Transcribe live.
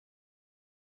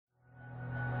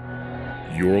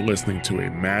you're listening to a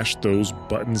Mash Those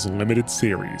Buttons limited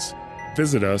series.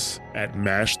 Visit us at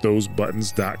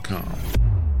mashthosebuttons.com.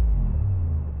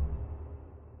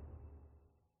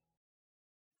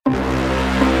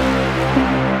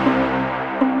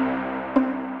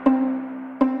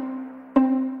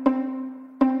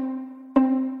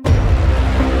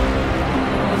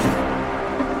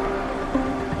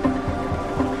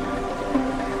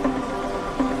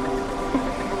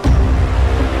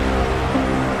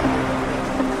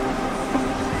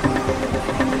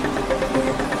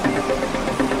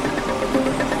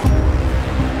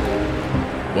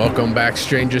 Welcome back,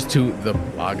 strangers, to the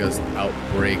Plagas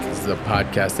Outbreak. This is a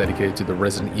podcast dedicated to the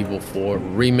Resident Evil 4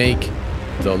 remake,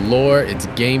 the lore, its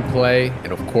gameplay,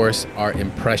 and of course, our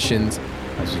impressions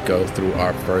as we go through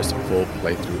our first full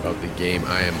playthrough of the game.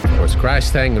 I am, of course,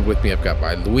 Crashtang, and with me I've got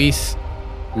my Luis,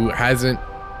 who hasn't...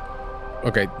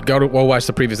 Okay, go watch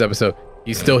the previous episode.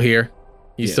 He's still here.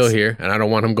 He's still here, and I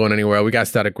don't want him going anywhere. We got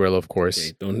Static Gorilla, of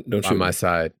course, don't on shoot my me.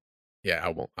 side. Yeah, I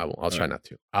won't. I'll try not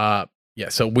to. Yeah,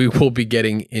 so we will be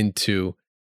getting into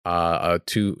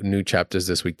 2 new chapters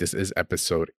this week. This is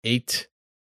episode 8,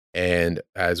 and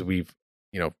as we've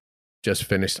just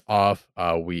finished off,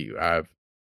 we have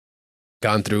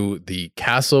gone through the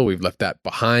castle. We've left that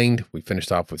behind. We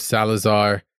finished off with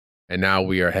Salazar, and now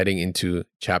we are heading into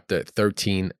chapter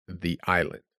 13, the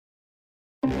island.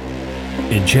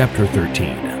 In chapter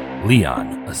 13,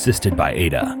 Leon, assisted by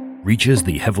Ada, reaches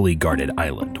the heavily guarded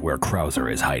island where Krauser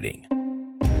is hiding.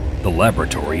 The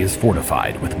laboratory is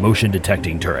fortified with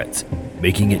motion-detecting turrets,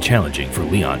 making it challenging for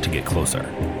Leon to get closer.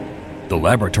 The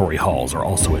laboratory halls are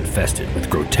also infested with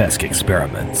grotesque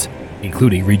experiments,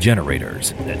 including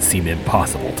regenerators that seem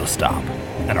impossible to stop,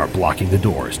 and are blocking the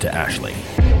doors to Ashley.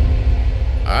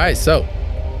 All right, so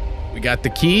we got the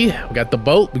key, we got the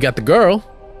boat, we got the girl.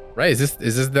 Right? Is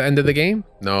this the end of the game?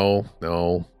 No.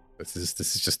 This is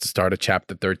just the start of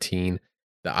chapter 13,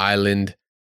 the island.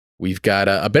 We've got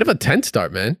a bit of a tense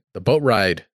start, man. The boat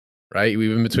ride, right?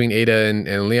 Even between Ada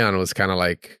and Leon was kind of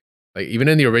like even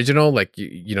in the original, like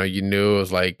you knew it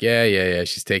was like, yeah,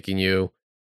 she's taking you.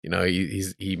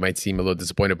 He might seem a little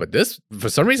disappointed, but this, for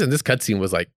some reason, this cutscene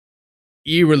was like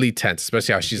eerily tense,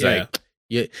 especially how she's like,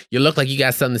 you look like you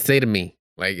got something to say to me.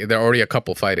 Like they're already a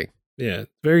couple fighting. Yeah,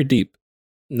 very deep.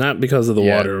 Not because of the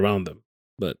water around them,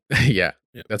 but yeah,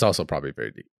 that's also probably very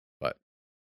deep. But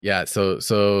yeah, so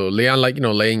Leon,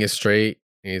 laying it straight.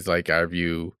 He's like, have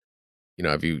you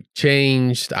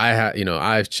changed?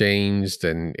 I've changed.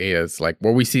 And Ada's like,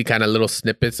 where we see kind of little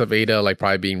snippets of Ada, like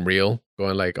probably being real,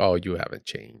 going like, oh, you haven't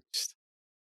changed.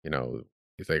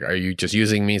 He's like, are you just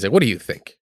using me? He's like, what do you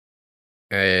think?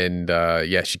 And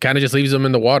she kind of just leaves him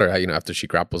in the water, after she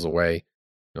grapples away.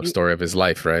 Story of his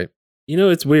life, right?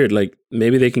 It's weird. Like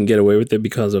maybe they can get away with it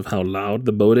because of how loud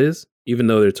the boat is, even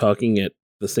though they're talking at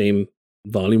the same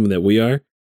volume that we are.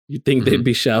 You'd think they'd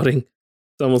be shouting.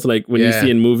 It's almost like when you see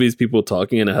in movies people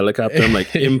talking in a helicopter. I'm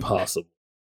like, impossible.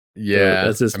 Yeah, so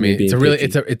that's just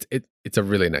it's a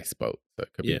really nice boat, so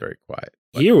it could be very quiet.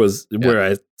 But, here was where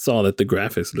I saw that the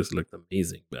graphics just looked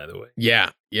amazing. By the way,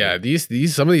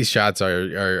 these some of these shots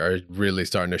are really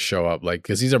starting to show up, like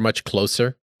because these are much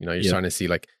closer. You're starting to see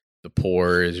like the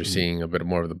pores. You're seeing a bit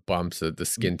more of the bumps. The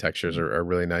skin textures are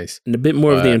really nice, and a bit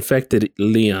more of the infected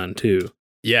Leon too.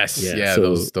 Yes,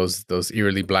 so, those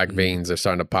eerily black veins are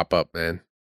starting to pop up, man.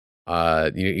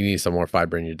 You need some more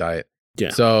fiber in your diet.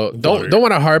 Yeah. So don't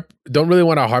really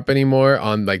want to harp anymore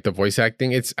on like the voice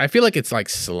acting. I feel like it's like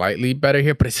slightly better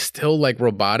here, but it's still like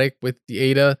robotic with the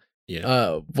Ada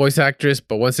voice actress.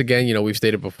 But once again, we've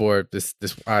stated before, this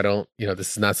is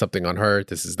not something on her.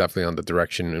 This is definitely on the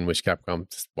direction in which Capcom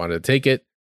just wanted to take it.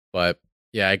 But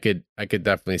yeah, I could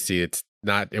definitely see it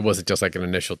wasn't just like an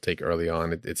initial take early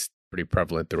on. It's pretty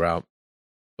prevalent throughout.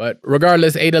 But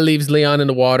regardless, Ada leaves Leon in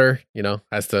the water,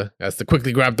 has to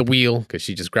quickly grab the wheel because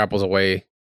she just grapples away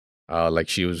like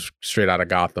she was straight out of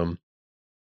Gotham.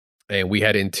 And we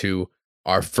head into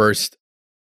our first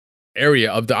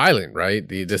area of the island, right?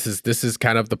 This is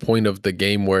kind of the point of the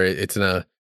game where it's gonna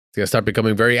start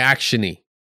becoming very actiony,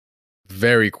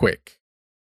 very quick.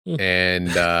 And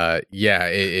we've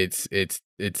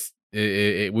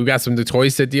got some new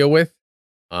toys to deal with.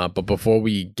 But before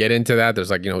we get into that, there's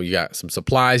you got some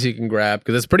supplies you can grab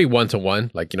because it's pretty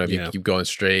 1-to-1. Like, if you keep going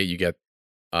straight, you get,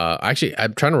 actually,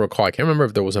 I'm trying to recall. I can't remember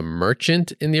if there was a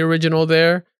merchant in the original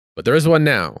there, but there is one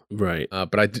now. Right.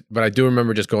 But I do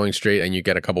remember just going straight and you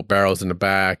get a couple barrels in the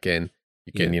back and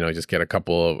you can, just get a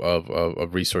couple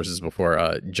of resources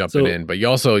before jumping in. But you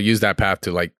also use that path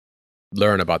to like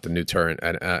learn about the new turret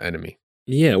enemy.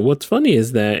 Yeah. What's funny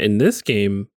is that in this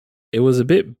game, it was a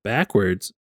bit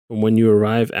backwards when you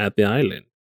arrive at the island.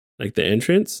 like the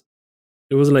entrance,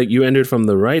 it was like you entered from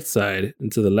the right side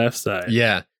into the left side.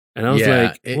 Yeah. And I was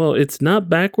like, well, it's not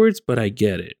backwards, but I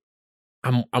get it.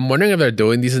 I'm wondering if they're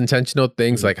doing these intentional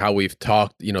things, like how we've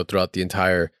talked, throughout the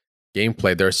entire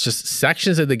gameplay. There's just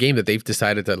sections of the game that they've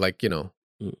decided to, like,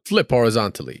 flip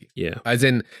horizontally. Yeah. As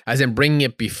in bringing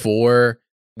it before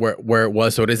where it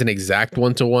was, so it isn't exact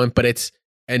 1-to-1, but it's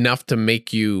enough to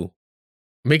make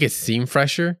it seem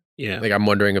fresher. Yeah. Like, I'm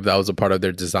wondering if that was a part of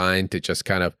their design to just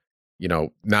kind of,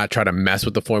 not try to mess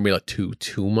with the formula too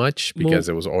much, because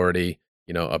it was already,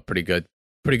 a pretty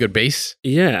good base.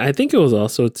 Yeah, I think it was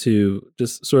also to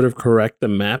just sort of correct the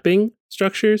mapping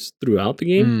structures throughout the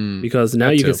game, because now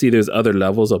you can see there's other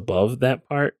levels above that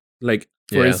part. Like,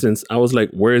 for instance, I was like,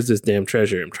 where is this damn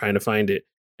treasure? I'm trying to find it.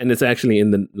 And it's actually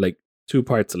in the, like, 2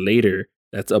 parts later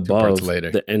that's above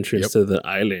the entrance to the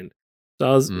island. So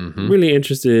I was really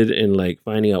interested in, like,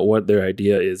 finding out what their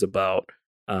idea is about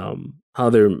how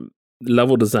their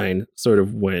level design sort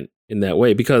of went in that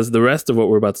way, because the rest of what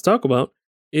we're about to talk about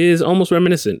is almost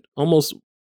reminiscent, almost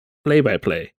play by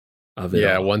play of it.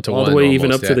 Yeah, all. 1-to-1, all the way almost,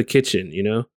 even up to the kitchen,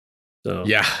 So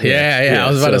yeah. I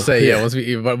was about to say, once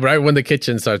but right when the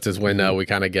kitchen starts is when we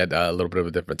kind of get a little bit of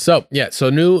a difference. So so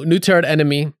new turret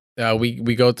enemy.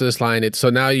 We go to this line. So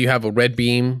now you have a red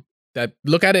beam that,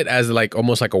 look at it as like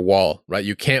almost like a wall, right?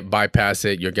 You can't bypass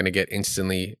it. You're gonna get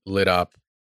instantly lit up.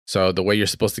 So the way you're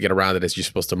supposed to get around it is you're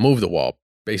supposed to move the wall,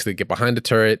 basically get behind the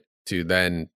turret to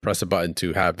then press a button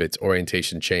to have its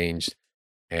orientation changed,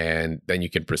 and then you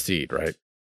can proceed, right?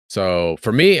 So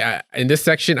for me, in this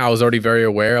section, I was already very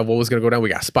aware of what was going to go down. We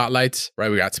got spotlights, right?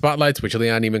 We got spotlights, which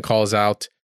Leon even calls out.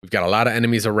 We've got a lot of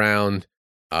enemies around.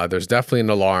 There's definitely an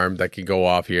alarm that can go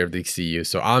off here if they see you.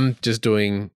 So I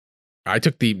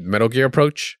took the Metal Gear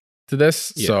approach to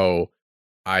this. Yeah. So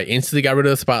I instantly got rid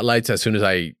of the spotlights as soon as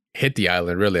I hit the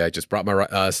island. Really, I just brought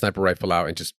my sniper rifle out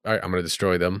and just, all right, I'm going to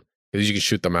destroy them, because you can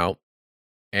shoot them out.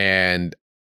 And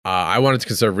I wanted to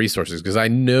conserve resources because I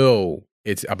know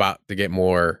it's about to get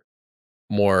more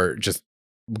just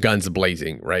guns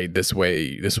blazing, right? This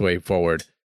way forward.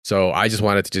 So I just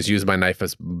wanted to just use my knife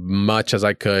as much as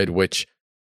I could, which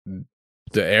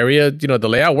the area, the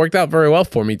layout worked out very well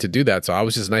for me to do that. So I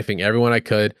was just knifing everyone I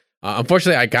could.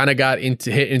 Unfortunately, I kind of got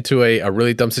hit into a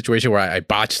really dumb situation where I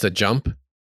botched the jump.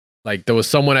 Like, there was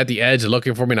someone at the edge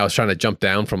looking for me, and I was trying to jump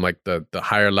down from like the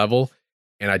higher level,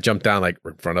 and I jumped down like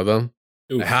in front of them.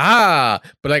 But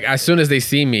like, as soon as they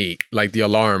see me, like, the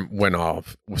alarm went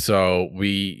off. So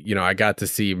I got to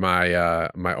see my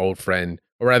my old friend,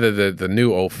 or rather the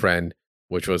new old friend,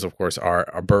 which was of course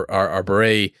our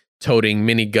beret toting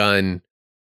minigun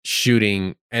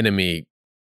shooting enemy,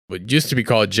 what used to be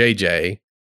called JJ.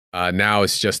 Now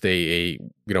it's just a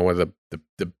one of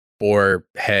the boar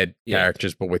head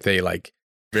characters, but with a like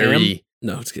very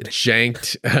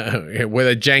janked with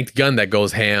a janked gun that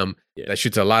goes ham, that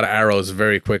shoots a lot of arrows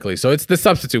very quickly. So it's the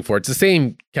substitute for it. It's the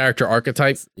same character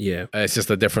archetype. It's just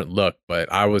a different look.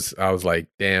 But I was like,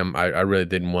 damn, I really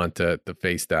didn't want to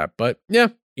face that. But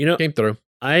came through.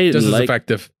 Just as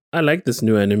effective. I like this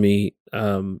new enemy.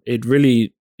 It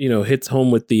really hits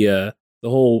home with the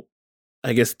whole,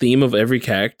 I guess, theme of every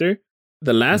character.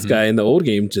 The last guy in the old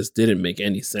game just didn't make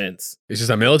any sense. It's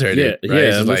just a military dude, right?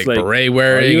 Yeah, it's just like beret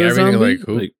wearing, everything. Like,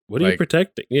 who? Like, what are you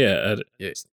protecting? It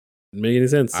didn't make any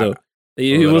sense. So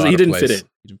he didn't fit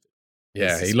in.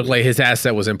 Yeah, he looked like his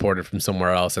asset was imported from somewhere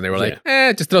else, and they were like,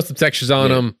 just throw some textures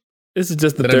on him. This is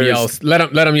just let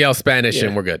him yell Spanish,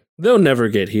 and we're good. They'll never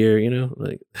get here,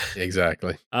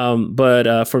 Exactly.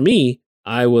 But for me,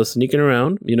 I was sneaking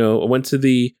around. I went to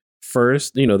the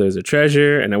first, there's a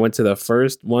treasure, and I went to the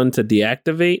first one to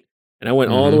deactivate, and I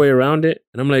went all the way around it,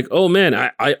 and I'm like, oh man,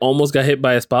 I almost got hit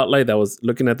by a spotlight that was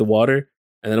looking at the water,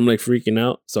 and then I'm like freaking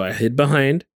out, so I hid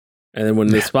behind, and then when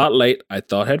the spotlight I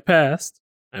thought had passed,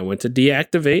 I went to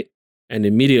deactivate, and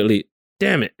immediately,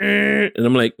 damn it, and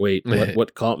I'm like, wait,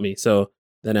 what caught me? So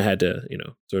then I had to,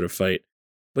 sort of fight.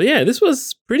 But yeah, this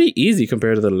was pretty easy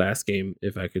compared to the last game,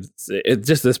 if I could say. It's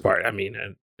just this part. I mean,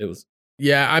 it was.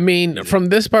 Yeah, I mean, from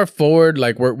this part forward,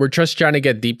 like we're just trying to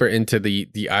get deeper into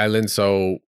the island.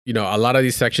 So, a lot of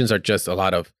these sections are just a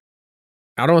lot of,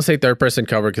 I don't want to say third person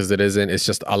cover because it isn't. It's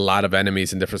just a lot of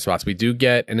enemies in different spots. We do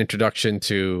get an introduction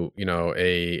to,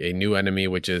 a new enemy,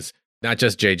 which is not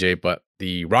just JJ, but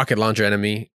the rocket launcher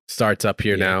enemy starts up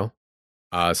here now.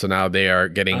 So now they are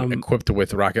getting equipped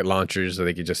with rocket launchers so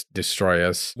they can just destroy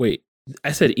us. Wait,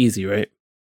 I said easy, right?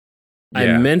 Yeah.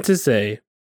 I meant to say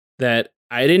that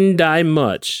I didn't die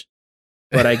much,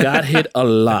 but I got hit a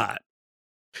lot.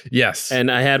 Yes. And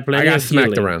I had plenty of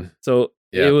smacked healing. Around. So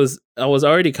I was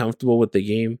already comfortable with the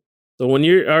game. So when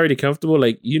you're already comfortable,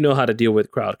 like, how to deal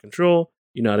with crowd control,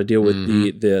 You know how to deal with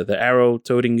the arrow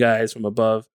toting guys from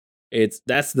above.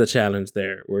 That's the challenge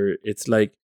there, where it's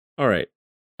like, all right,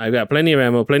 I've got plenty of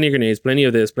ammo, plenty of grenades, plenty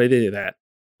of this, plenty of that.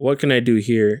 What can I do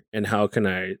here, and how can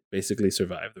I basically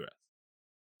survive the rest?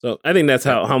 So I think that's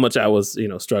how much I was,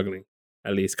 struggling,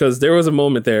 at least, because there was a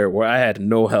moment there where I had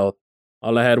no health.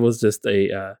 All I had was just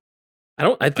I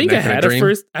think I had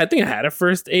a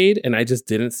first aid, and I just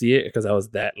didn't see it because I was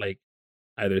that like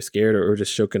either scared or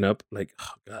just shaken up. Like,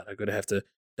 oh god, I'm gonna have to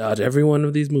dodge every one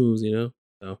of these moves, So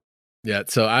yeah.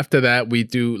 So after that, we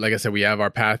do, like I said, we have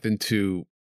our path into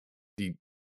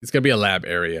it's gonna be a lab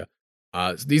area.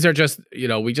 So these are just,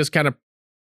 we just kind of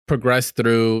progress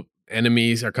through.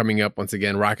 Enemies are coming up once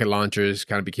again. Rocket launchers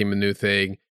kind of became a new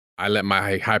thing. I let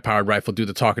my high-powered rifle do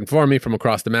the talking for me from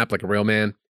across the map like a real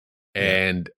man.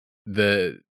 And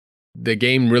the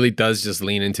game really does just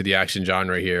lean into the action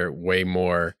genre here way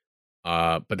more.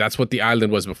 But that's what the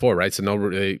island was before, right? So not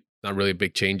really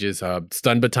big changes.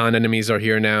 Stun baton enemies are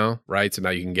here now, right? So now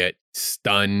you can get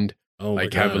stunned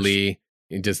heavily.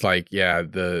 And just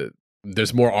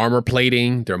there's more armor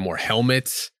plating. There are more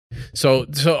helmets. So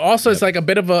also it's like a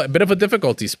bit of a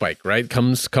difficulty spike, right?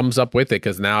 Comes up with it,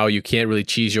 because now you can't really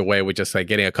cheese your way with just like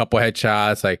getting a couple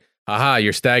headshots. Like, aha,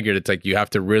 you're staggered. It's like you have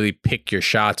to really pick your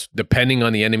shots depending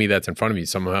on the enemy that's in front of you.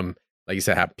 Some of them, like you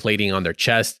said, have plating on their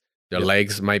chest. Their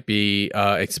legs might be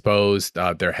exposed.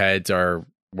 Their heads are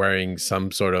wearing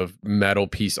some sort of metal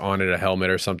piece on it, a helmet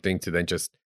or something, to then just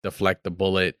deflect the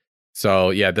bullet. So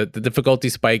yeah, the difficulty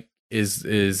spike is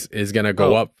gonna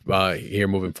go up here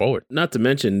moving forward. Not to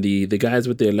mention the guys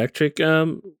with the electric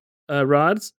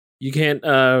rods. You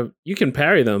can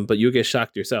parry them, but you get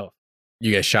shocked yourself.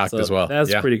 You get shocked as well.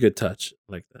 That's a pretty good touch,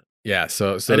 like that. Yeah.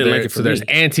 So I didn't like it. So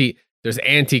there's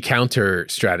anti-counter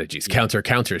strategies,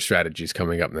 counter strategies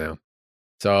coming up now.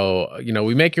 So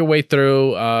we make your way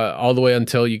through all the way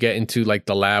until you get into like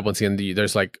the lab. Once again,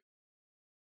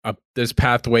 there's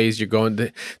pathways you're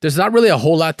going. There's not really a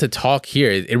whole lot to talk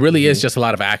here. It really is just a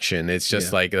lot of action. It's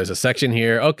just like there's a section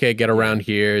here. Okay, get around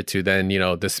here to then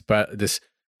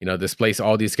displace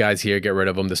all these guys here, get rid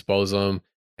of them, dispose them,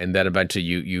 and then eventually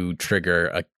you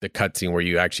trigger the cutscene where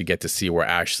you actually get to see where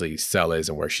Ashley's cell is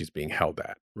and where she's being held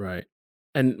at. Right.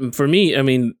 And for me, I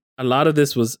mean, a lot of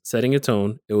this was setting a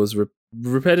tone. It was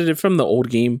repetitive from the old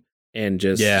game, and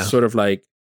just sort of like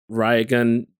riot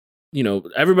gun.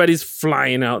 Everybody's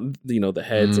flying out, the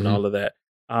heads and all of that.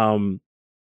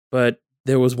 But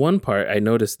there was one part I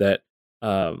noticed that,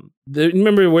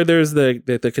 remember where there's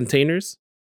the containers?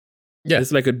 Yeah.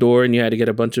 It's like a door and you had to get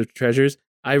a bunch of treasures.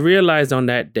 I realized on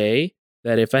that day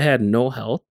that if I had no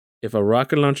health, if a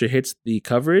rocket launcher hits the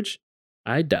coverage,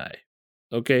 I die.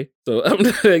 Okay. So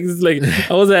it's like,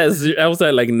 I was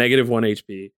at like -1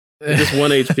 HP, just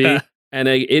 1 HP. And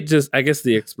I guess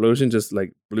the explosion just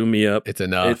like blew me up. It's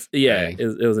enough.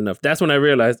 It was enough. That's when I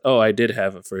realized, I did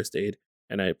have a first aid,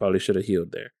 and I probably should have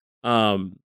healed there.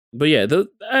 But yeah,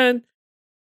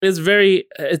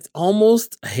 it's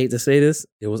almost, I hate to say this,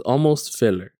 it was almost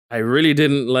filler. I really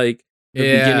didn't like the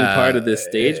beginning part of this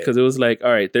stage, because it was like,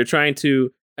 all right, they're trying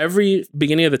to, every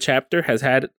beginning of the chapter has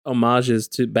had homages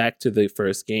back to the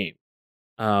first game.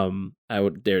 I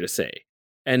would dare to say.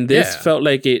 And this felt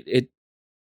like it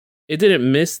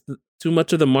didn't miss too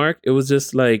much of the mark. It was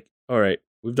just like, all right,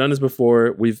 we've done this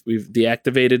before. We've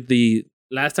deactivated the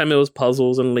last time it was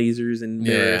puzzles and lasers and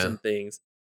mirrors and things.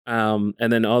 And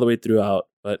then all the way throughout.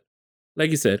 But like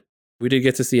you said, we did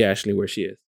get to see Ashley where she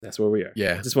is. That's where we are.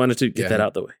 Yeah. Just wanted to get that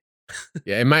out the way.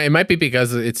 Yeah, it might be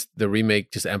because it's the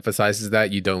remake just emphasizes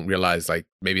that. You don't realize like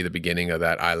maybe the beginning of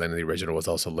that island in the original was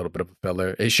also a little bit of a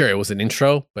filler. Sure, it was an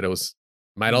intro, but it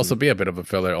might also be a bit of a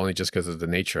filler only just because of the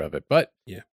nature of it. But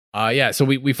so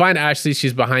we find Ashley.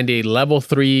 She's behind a level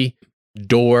 3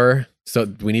 door. So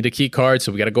we need a key card.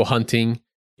 So we got to go hunting.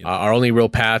 Our only real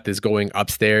path is going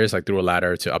upstairs, like through a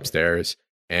ladder to upstairs.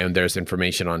 And there's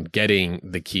information on getting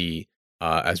the key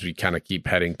as we kind of keep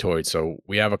heading towards. So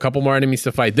we have a couple more enemies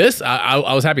to fight.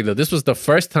 I was happy though. This was the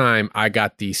first time I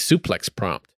got the suplex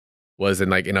prompt. Was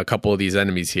in a couple of these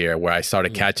enemies here where I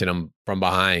started catching them from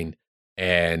behind.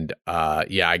 And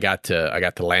I got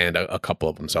to land a couple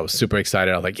of them, so I was super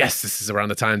excited. I was like, "Yes, this is around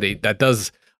the time that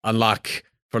does unlock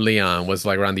for Leon." Was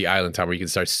like around the island time where you can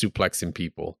start suplexing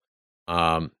people.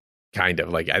 Kind of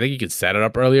like I think you could set it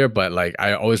up earlier, but like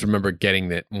I always remember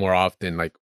getting it more often,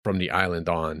 like from the island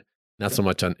on, not so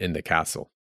much in the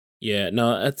castle. Yeah,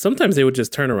 no. Sometimes they would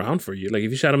just turn around for you. Like if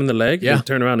you shot them in the leg, they'd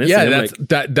turn around instantly.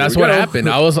 Yeah, that's what happened.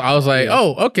 I was like,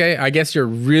 oh, okay. I guess you're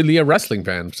really a wrestling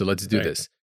fan, so let's do this.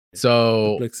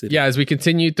 So as we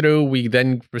continue through, we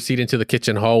then proceed into the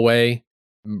kitchen hallway.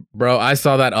 Bro, I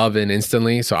saw that oven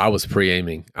instantly, so I was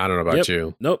pre-aiming. I don't know about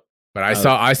you. Nope. But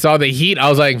I saw the heat. I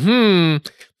was like,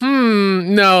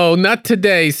 no, not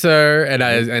today, sir.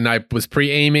 And I was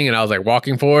pre-aiming and I was like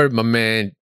walking forward. My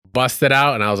man busted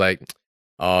out and I was like,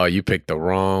 oh, you picked the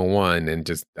wrong one, and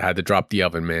just had to drop the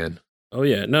oven, man. Oh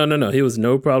yeah. No. He was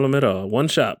no problem at all. One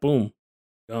shot, boom.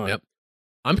 Gone. Yep.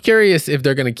 I'm curious if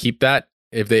they're gonna keep that.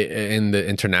 If they in the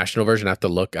international version, I have to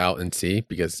look out and see,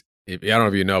 because I don't know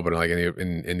if you know, but like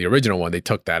in the original one, they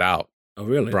took that out. Oh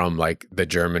really? From like the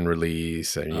German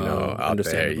release, and out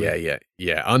there,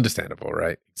 yeah, understandable,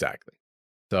 right? Exactly.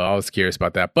 So I was curious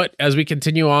about that. But as we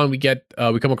continue on, we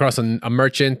come across a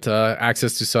merchant,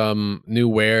 access to some new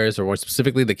wares, or more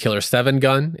specifically, the Killer 7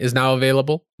 gun is now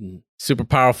available. Super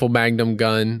powerful Magnum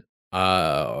gun.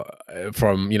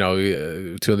 From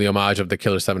to the homage of the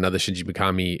Killer 7, another Shinji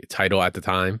Mikami title at the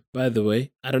time. By the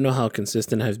way, I don't know how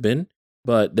consistent I've been,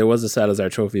 but there was a Salazar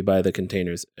trophy by the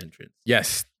containers entrance.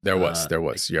 Yes, there was.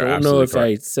 You're I don't know if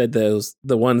I said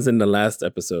the ones in the last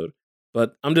episode,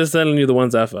 but I'm just telling you the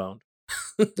ones I found.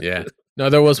 Yeah, no,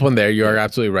 there was one there. You are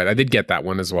absolutely right. I did get that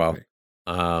one as well.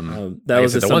 Okay. That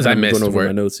was the ones I missed. Over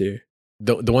my notes here.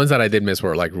 The ones that I did miss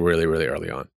were like really, really early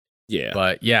on. Yeah.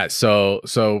 But yeah, so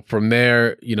from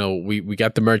there, we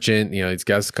got the merchant, he's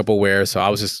got a couple wares. So I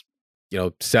was just,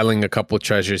 selling a couple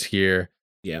treasures here.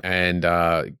 Yeah. And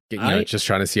just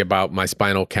trying to see about my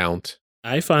spinal count.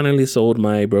 I finally sold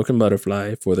my broken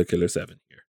butterfly for the Killer 7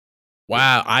 here.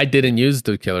 Wow, I didn't use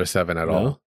the Killer 7 at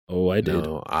all. Oh, I did.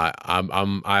 No,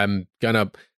 I'm gonna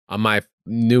on my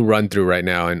new run through right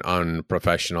now, and on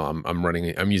professional,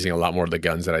 I'm using a lot more of the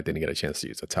guns that I didn't get a chance to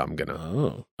use. That's how I'm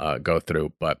gonna go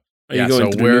through. But are you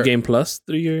going through New Game Plus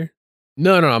through your?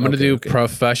 No, I'm gonna do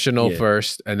professional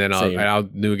first, and then I'll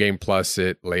New Game Plus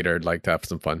it later. I'd like to have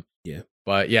some fun. Yeah.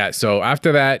 But yeah, so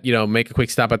after that, make a quick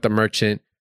stop at the merchant.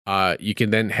 You can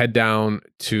then head down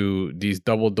to these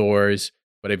double doors.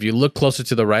 But if you look closer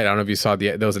to the right, I don't know if you saw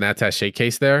there was an attaché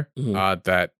case there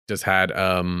that just had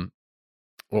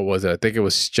what was it? I think it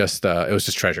was just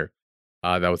treasure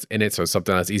that was in it, so it's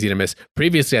something that's easy to miss.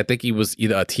 Previously, I think he was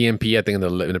either a TMP. I think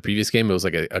in the previous game, it was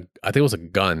like I think it was a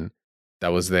gun that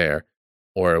was there,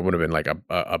 or it would have been like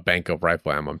a bank of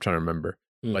rifle ammo. I'm trying to remember.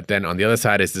 But then on the other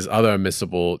side is this other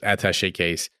unmissable attaché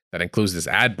case that includes this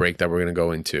ad break that we're gonna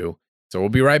go into. So we'll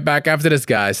be right back after this,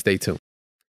 guys. Stay tuned.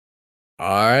 All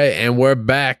right, and we're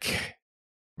back,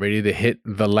 ready to hit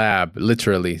the lab,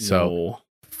 literally. So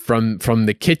from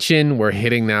the kitchen, we're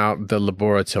hitting now the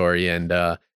laboratory, and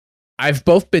I've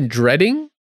both been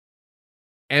dreading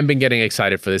and been getting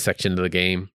excited for this section of the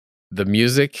game. The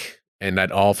music and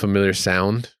that all familiar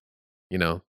sound,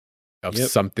 of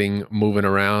something moving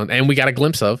around, and we got a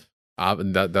glimpse of.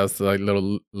 And that's like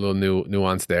little new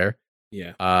nuance there.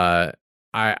 Yeah.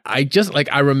 I just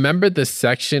I remember the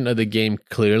section of the game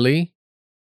clearly.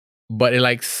 But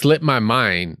it slipped my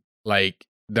mind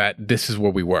that this is where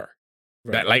we were.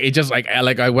 Right. That it just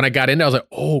when I got in there, I was like,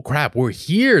 oh crap, we're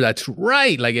here. That's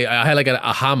right. I had an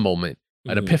aha moment,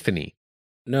 an epiphany.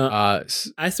 No,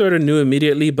 I sort of knew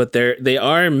immediately, but they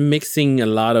are mixing a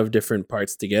lot of different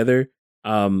parts together.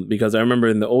 Because I remember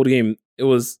in the old game,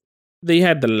 they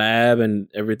had the lab and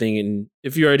everything. And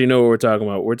if you already know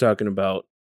what we're talking about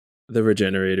the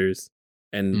regenerators,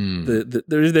 and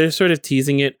they're sort of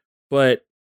teasing it, but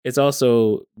it's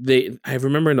also I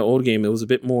remember in the old game it was a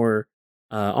bit more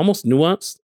almost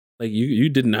nuanced. You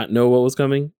did not know what was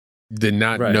coming. Did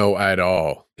not know at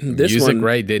all. This music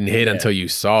one, didn't hit until you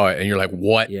saw it, and you're like,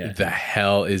 "What the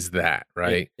hell is that?"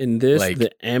 Right? In this,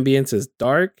 the ambience is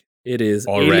dark. It is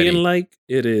alien-like.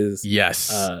 It is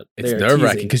yes. It's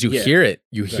nerve-wracking because you hear it.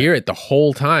 You hear it the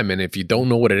whole time, and if you don't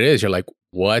know what it is, you're like,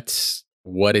 what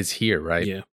is here?" Right?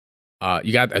 Yeah.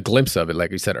 You got a glimpse of it, like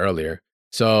we said earlier.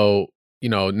 So.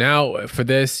 Now for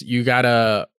this, you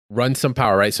gotta run some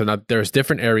power, right? So now there's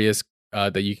different areas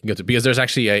that you can go to, because there's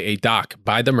actually a dock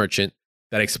by the merchant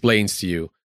that explains to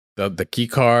you the key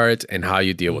cards and how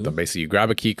you deal with them. Basically, you grab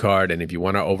a key card, and if you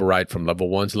want to override from level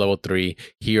 1 to level 3,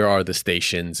 here are the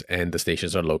stations, and the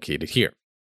stations are located here.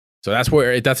 So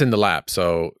that's in the lab.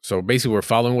 So basically, we're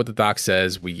following what the doc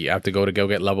says. We have to go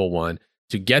get level 1.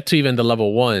 To get to even the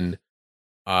level 1,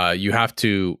 you have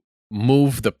to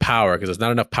move the power, because there's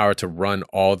not enough power to run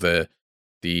all the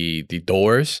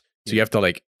doors. So you have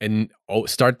to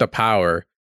start the power.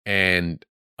 And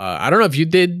I don't know if you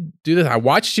did do this. I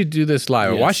watched you do this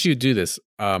live. Yes. I watched you do this.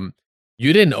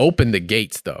 You didn't open the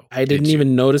gates though. I didn't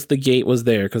even notice the gate was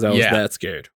there because I was that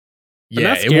scared. But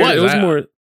yeah, it was. It was more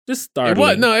just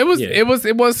startling. It was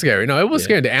scary. No, it was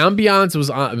scary. The ambiance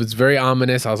was very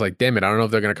ominous. I was like, damn it, I don't know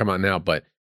if they're gonna come out now, but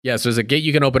Yeah, so there's a gate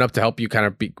you can open up to help you kind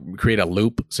of create a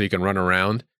loop so you can run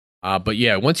around. But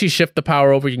yeah, once you shift the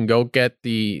power over, you can go get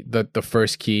the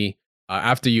first key.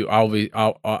 After you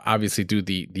obviously do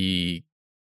the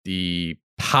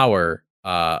power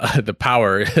the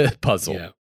power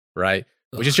puzzle, right?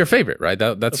 Which is your favorite, right?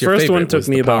 That's the your first favorite. one took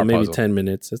me about maybe puzzle. 10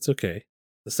 minutes. It's okay.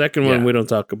 The second one we don't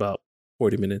talk about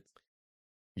 40 minutes.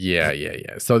 Yeah.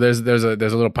 So there's a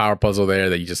little power puzzle there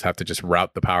that you just have to just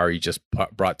route the power you just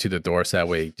brought to the door, so that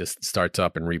way it just starts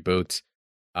up and reboots.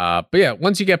 But yeah,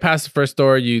 once you get past the first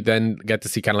door, you then get to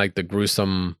see kind of like the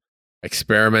gruesome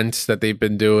experiments that they've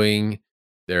been doing.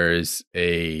 There's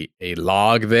a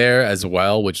log there as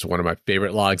well, which is one of my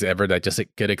favorite logs ever, that just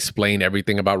could explain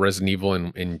everything about Resident Evil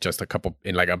in just a couple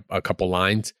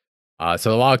lines. So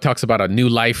the log talks about a new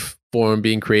life form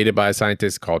being created by a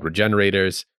scientist called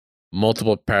regenerators.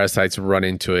 Multiple parasites run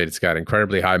into it. It's got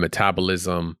incredibly high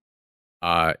metabolism.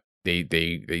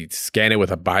 They scan it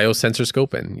with a biosensor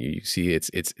scope, and you see it's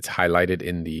highlighted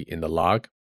in the log.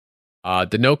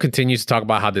 The note continues to talk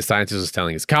about how the scientist was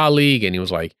telling his colleague, and he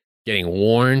was like getting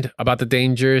warned about the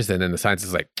dangers, and then the scientist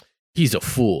is like, "He's a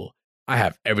fool. I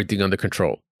have everything under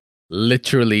control."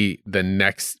 Literally, the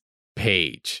next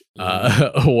page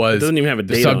was it doesn't even have a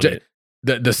date subject.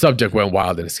 On it. The subject went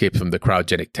wild and escaped from the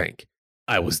cryogenic tank.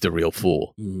 I was the real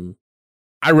fool. Mm-hmm.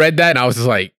 I read that and I was just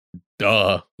like,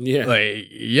 duh. Yeah. Like,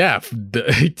 yeah.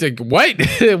 Like, what?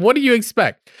 What do you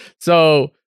expect?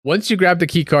 So once you grab the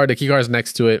key card is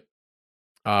next to it.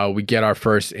 We get our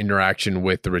first interaction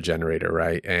with the regenerator,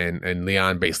 right? And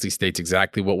Leon basically states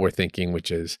exactly what we're thinking,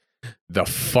 which is, the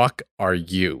fuck are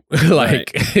you?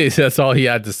 Like, right. That's all he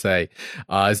had to say.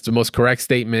 It's the most correct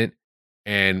statement.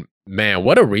 And man,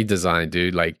 what a redesign,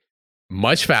 dude. Like,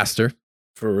 much faster.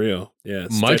 For real. Yeah.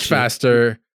 Much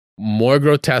faster, more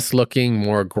grotesque looking,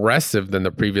 more aggressive than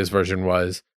the previous version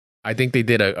was. I think they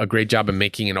did a great job of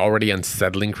making an already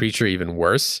unsettling creature even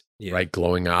worse. Yeah. Right?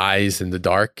 Glowing eyes in the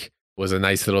dark was a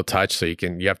nice little touch. So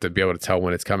you have to be able to tell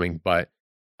when it's coming. But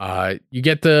you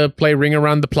get to play Ring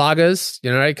Around the Plagas,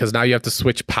 right? Because now you have to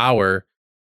switch power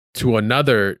to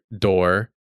another door,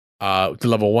 to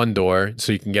level 1 door,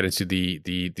 so you can get into the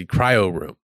cryo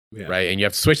room. Yeah. Right, and you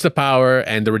have to switch the power,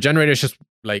 and the regenerator is just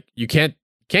like, you can't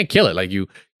kill it. Like you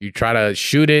try to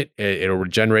shoot it, it'll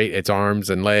regenerate its arms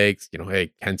and legs.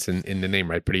 Hey, hence in the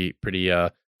name, right? Pretty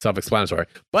self-explanatory.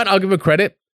 But I'll give it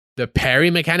credit. The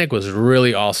parry mechanic was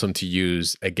really awesome to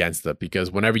use against it,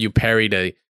 because whenever you parried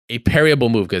a parryable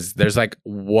move, because there's like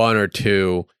 1 or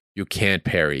 2 you can't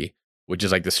parry, which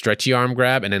is like the stretchy arm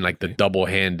grab, and then like the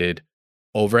double-handed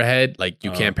overhead. Like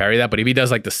you can't parry that, but if he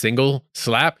does like the single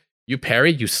slap, you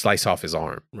parry, you slice off his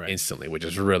arm instantly, which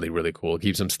is really, really cool. It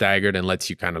keeps him staggered and lets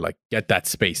you kind of like get that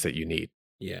space that you need.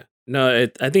 Yeah. No,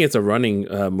 I think it's a running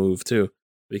move too,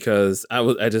 because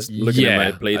I just looking at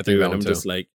my playthrough and I'm just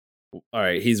like, all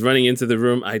right, he's running into the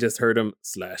room. I just heard him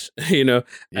slash, and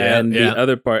the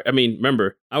other part, I mean,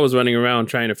 remember, I was running around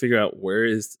trying to figure out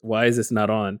why is this not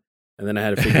on? And then I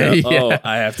had to figure out,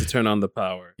 I have to turn on the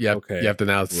power. Yeah. Okay. You have to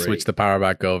now switch the power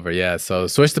back over. Yeah. So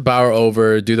switch the power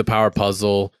over, do the power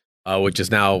puzzle. Which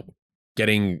is now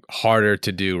getting harder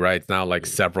to do, right? It's now like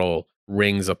several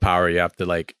rings of power you have to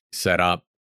like set up.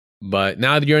 But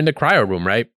now that you're in the cryo room,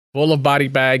 right? Full of body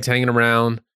bags hanging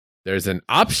around. There's an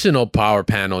optional power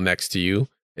panel next to you.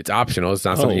 It's optional. It's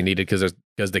not something you needed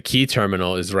because the key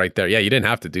terminal is right there. Yeah, you didn't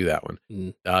have to do that one.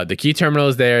 The key terminal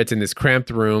is there. It's in this cramped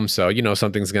room. So,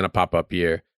 something's going to pop up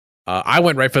here. I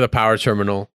went right for the power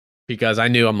terminal, because I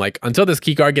knew, I'm like, until this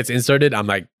key card gets inserted, I'm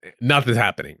like, nothing's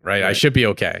happening, right? I should be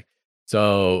okay.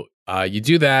 So you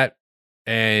do that,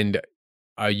 and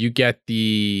you get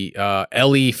the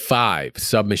LE5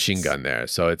 submachine gun there.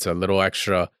 So it's an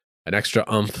extra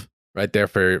oomph right there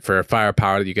for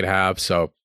firepower that you could have.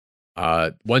 So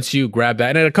once you grab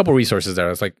that, and a couple resources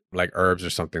there, it's like herbs or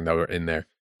something that were in there.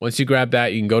 Once you grab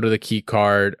that, you can go to the key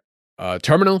card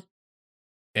terminal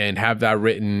and have that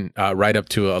written right up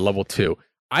to a level 2.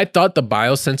 I thought the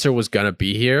biosensor was gonna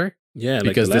be here,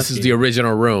 because this is the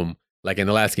original room, like in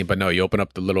the last game. But no, you open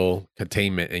up the little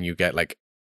containment and you get like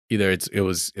either it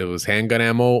was handgun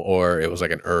ammo or it was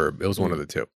like an herb. It was one of the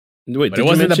two. Wait, but it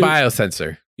wasn't the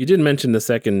biosensor. You didn't mention the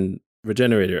second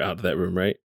regenerator out of that room,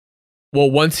 right? Well,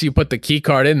 once you put the key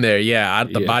card in there, out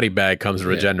of the body bag comes a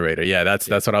regenerator. Yeah, that's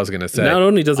what I was gonna say. Not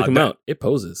only does it come out, it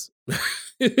poses.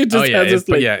 It just has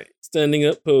this standing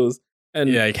up pose.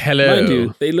 And like, hello. Mind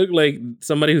you, they look like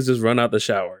somebody who's just run out the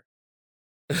shower.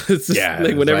 It's just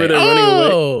like whenever they're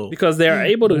running away, because they are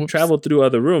able to travel through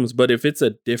other rooms. But if it's a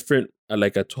different,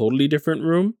 like a totally different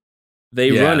room,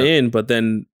 they run in, but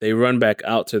then they run back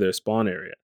out to their spawn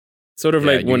area. Sort of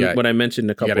like when I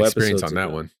mentioned a couple episodes on ago.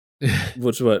 that one.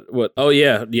 Which what? Oh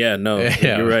yeah, no,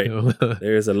 Yeah. you're right.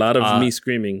 There's a lot of me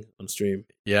screaming on stream.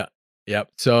 Yeah.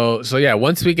 Yep. So yeah,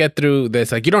 once we get through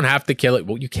this, like you don't have to kill it.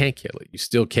 Well, you can't kill it. You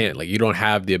still can't. Like you don't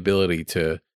have the ability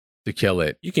to kill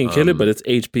it. You can kill it, but its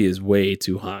HP is way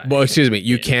too high. Well, excuse me.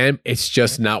 You can. It's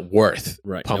just not worth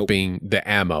Right. pumping the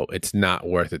ammo. It's not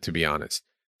worth it, to be honest.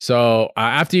 So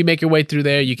after you make your way through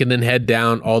there, you can then head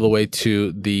down all the way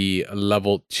to the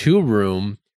level 2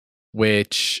 room,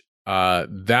 which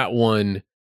that one,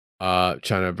 trying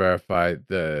to verify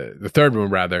the third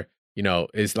room rather,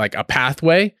 is like a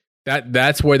pathway.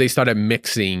 That's where they started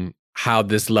mixing how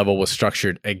this level was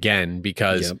structured again,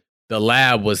 because the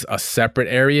lab was a separate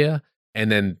area,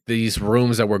 and then these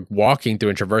rooms that we're walking through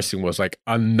and traversing was like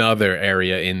another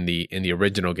area in the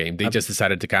original game. They just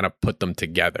decided to kind of put them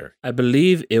together. I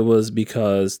believe it was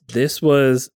because this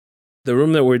was the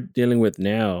room that we're dealing with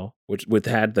now, which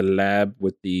had the lab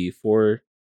with the 4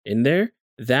 in there.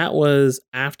 That was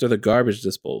after the garbage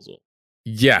disposal.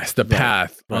 Yes, the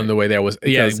path on the way there was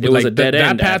it was a dead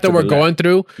end. That path that we're going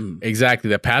through,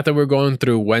 exactly. The path that we're going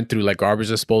through went through like garbage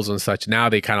disposal and such. Now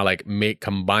they kind of like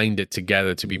combined it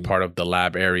together to be part of the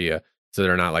lab area, so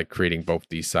they're not like creating both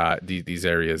these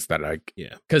areas that like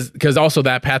because also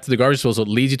that path to the garbage disposal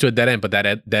leads you to a dead end, but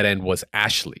that dead end was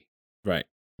Ashley. Right.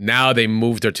 Now they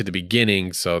moved her to the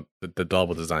beginning, so the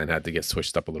level design had to get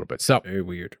switched up a little bit. So very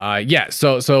weird.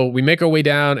 So we make our way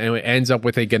down, and it ends up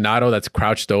with a Ganado that's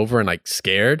crouched over and like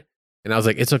scared. And I was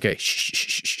like, it's okay.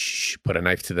 Shh. Put a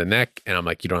knife to the neck, and I'm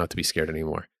like, you don't have to be scared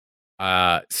anymore.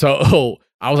 So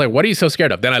I was like, what are you so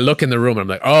scared of? Then I look in the room, and I'm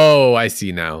like, oh, I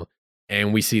see now.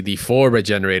 And we see the 4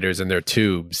 regenerators in their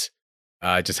tubes,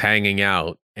 just hanging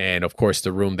out. And of course,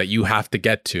 the room that you have to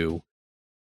get to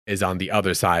is on the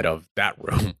other side of that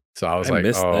room. So I was like,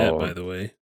 missed that, by the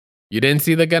way. You didn't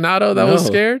see the Ganado that was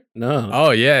scared? No.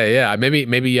 Oh yeah.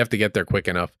 Maybe you have to get there quick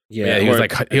enough. Yeah.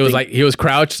 He was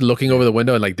crouched looking over the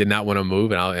window and like did not want to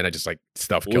move, and I just like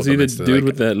stuff killed him. Was he the dude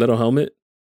with that little helmet?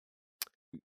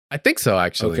 I think so,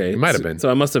 actually. Okay. It might have been.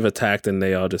 So I must have attacked, and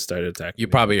they all just started attacking. You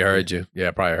probably heard you. Yeah,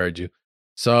 probably heard you.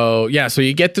 So yeah, so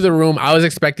you get to the room. I was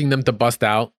expecting them to bust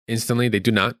out instantly. They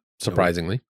do not,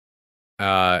 surprisingly.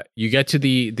 You get to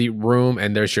the room,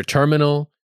 and there's your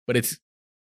terminal, but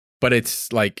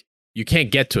it's like you can't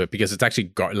get to it because it's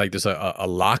actually like there's a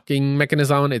locking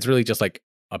mechanism on it. It's really just like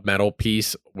a metal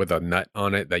piece with a nut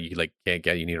on it that you like can't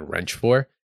get. You need a wrench for.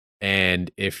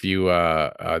 And if you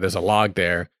there's a log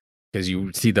there because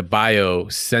you see the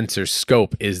biosensor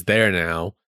scope is there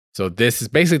now. So this is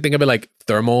basically, think of it like a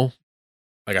thermal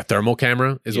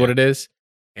camera is what it is.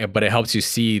 But it helps you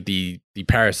see the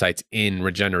parasites in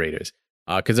regenerators.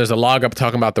 Because there's a log up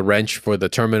talking about the wrench for the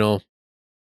terminal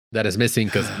that is missing.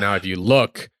 Because now if you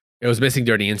look, it was missing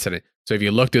during the incident. So if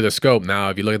you look through the scope, now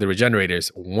if you look at the regenerators,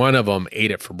 one of them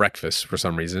ate it for breakfast for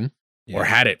some reason, or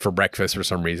had it for breakfast for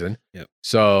some reason. Yep.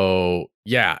 So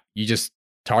yeah, you just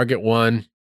target one,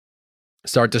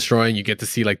 start destroying. You get to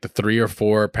see like the 3 or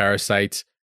 4 parasites,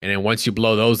 and then once you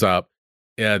blow those up,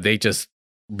 they just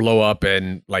blow up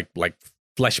and like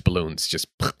flesh balloons, just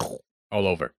all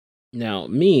over. Now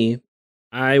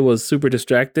I was super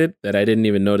distracted that I didn't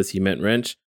even notice he meant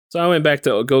wrench. So I went back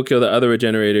to go kill the other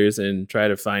regenerators and try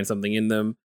to find something in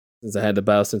them since I had the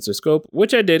biosensor scope,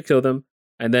 which I did kill them.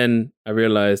 And then I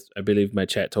realized, I believe my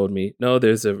chat told me, no,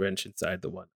 there's a wrench inside the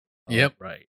one. Yep.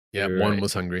 Right. Yeah, one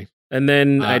was hungry. And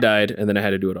then I died, and then I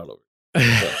had to do it all over.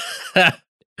 So.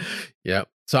 Yep.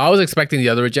 So I was expecting the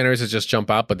other regenerators to just jump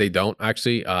out, but they don't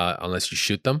actually, unless you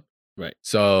shoot them. Right.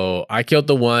 So I killed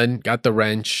the one, got the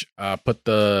wrench, put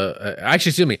the... actually,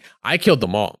 excuse me. I killed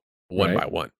them all one by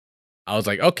one. I was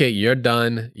like, okay, you're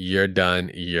done. You're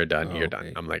done.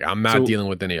 I'm like, I'm not dealing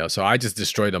with any of those. So I just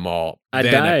destroyed them all.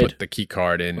 I put the key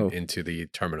card into the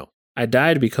terminal. I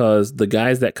died because the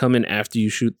guys that come in after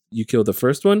you kill the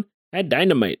first one had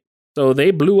dynamite. So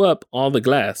they blew up all the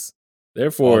glass.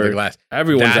 Therefore,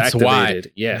 everyone's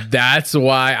activated. That's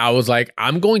why I was like,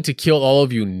 I'm going to kill all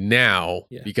of you now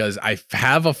because I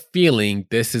have a feeling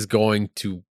this is going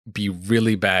to be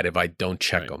really bad if I don't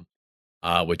check them.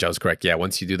 Which I was correct. Yeah,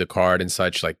 once you do the card and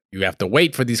such, like you have to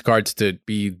wait for these cards to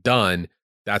be done.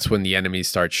 That's when the enemies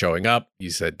start showing up.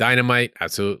 You said dynamite,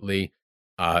 absolutely.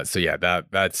 So yeah,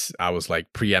 that's I was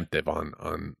like preemptive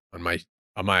on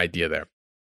my idea there.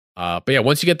 But yeah,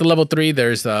 once you get to level 3,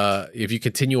 there's if you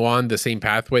continue on the same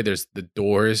pathway, there's the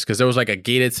doors, because there was like a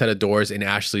gated set of doors in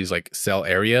Ashley's like cell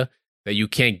area that you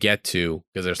can't get to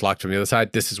because there's locked from the other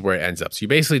side. This is where it ends up. So you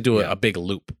basically do a big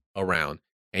loop around,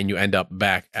 and you end up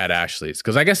back at Ashley's.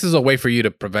 Because I guess this is a way for you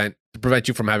to prevent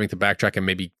you from having to backtrack and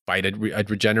maybe fight a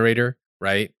regenerator,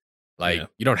 right? Like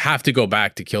you don't have to go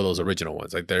back to kill those original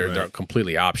ones. Like they're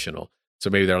completely optional. So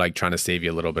maybe they're like trying to save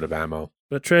you a little bit of ammo.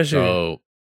 But treasure. So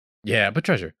but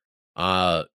treasure.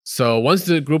 So once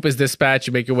the group is dispatched,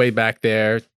 you make your way back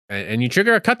there and you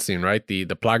trigger a cutscene, right? The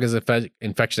Plagas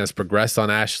infection has progressed on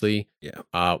Ashley.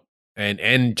 Yeah.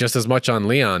 And just as much on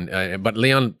Leon. But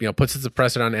Leon, puts his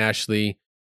suppressor on Ashley.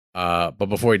 But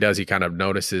before he does, he kind of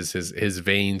notices his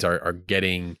veins are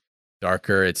getting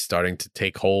darker. It's starting to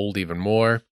take hold even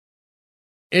more.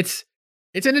 It's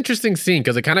an interesting scene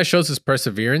because it kind of shows his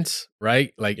perseverance,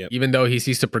 right? Like even though he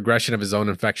sees the progression of his own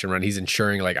infection run, he's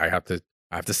ensuring like I have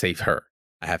to save her.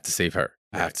 I have to save her.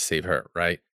 I have to save her,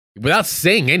 right? Without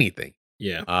saying anything.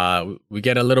 Yeah. We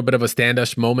get a little bit of a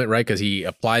standoff moment, right? Because he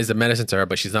applies the medicine to her,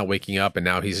 but she's not waking up, and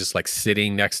now he's just like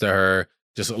sitting next to her,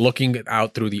 just looking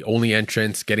out through the only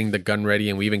entrance, getting the gun ready,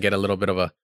 and we even get a little bit of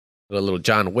a little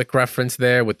John Wick reference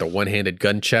there with the one-handed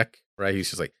gun check, right? He's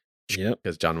just like,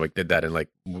 because John Wick did that in like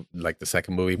the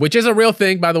second movie, which is a real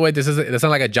thing, by the way. It's not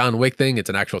like a John Wick thing; it's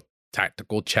an actual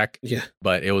tactical check. Yeah,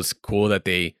 but it was cool that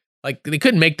they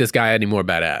couldn't make this guy any more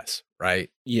badass, right?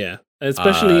 Yeah,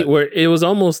 especially where it was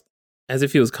almost as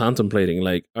if he was contemplating,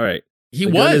 like, all right,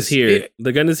 the gun is here.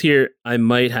 The gun is here. I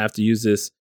might have to use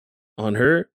this on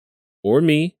her, or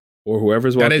me, or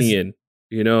whoever's walking in.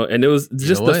 And it was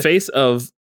just the face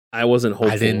of I wasn't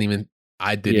hopeful.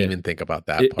 I didn't even think about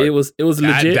that part. It was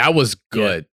legit. That was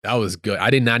good. Yeah. That was good. I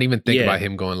did not even think about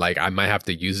him going like, I might have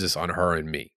to use this on her and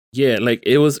me. Yeah, like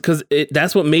it was because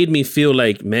that's what made me feel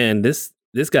like, man, this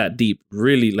got deep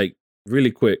really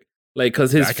quick. Like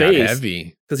because his face, got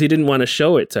heavy because he didn't want to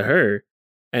show it to her.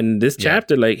 And this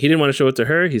chapter, like he didn't want to show it to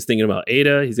her. He's thinking about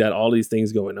Ada. He's got all these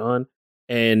things going on,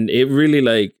 and it really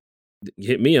like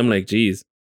hit me. I'm like, geez,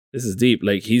 this is deep.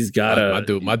 Like he's got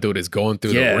my dude is going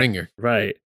through the ringer,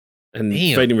 right? And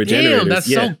fighting regenerators. Damn,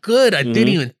 that's so good. I didn't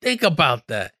even think about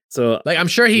that. So, like, I'm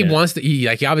sure he wants to. He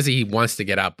obviously he wants to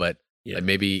get out, but like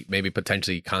maybe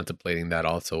potentially contemplating that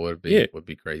also would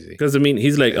be crazy. Because I mean,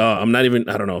 he's like, oh, I'm not even.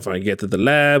 I don't know if I get to the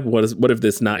lab. What if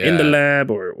this not in the lab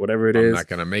or whatever it is? I'm not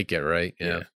gonna make it, right?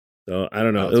 Yeah. So I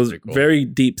don't know. It was cool. Very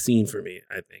deep scene for me,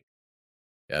 I think.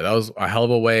 Yeah, that was a hell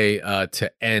of a way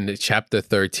to end chapter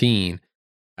 13.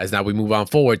 As now we move on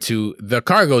forward to the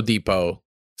cargo depot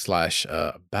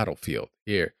 / battlefield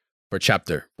here for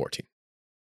chapter 14.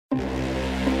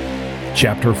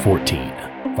 Chapter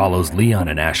 14 follows Leon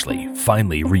and Ashley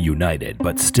finally reunited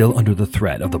but still under the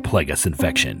threat of the Plagas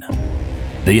infection.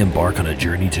 They embark on a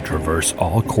journey to traverse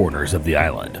all corners of the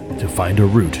island to find a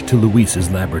route to Luis's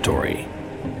laboratory.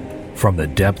 From the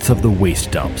depths of the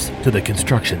waste dumps to the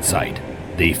construction site,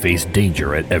 they face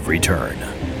danger at every turn.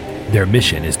 Their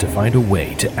mission is to find a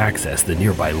way to access the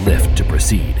nearby lift to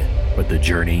proceed, but the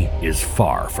journey is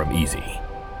far from easy.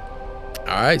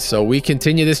 All right, so we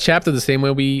continue this chapter the same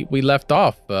way we left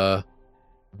off. A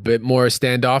bit more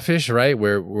standoffish, right?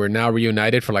 We're now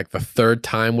reunited for like the third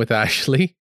time with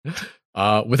Ashley,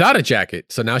 without a jacket.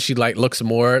 So now she like looks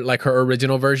more like her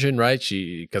original version, right?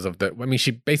 She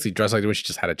basically dressed like when she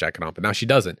just had a jacket on, but now she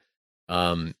doesn't.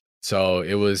 So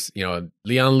it was,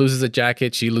 Leon loses a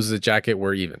jacket, she loses a jacket,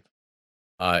 we're even.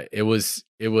 It was,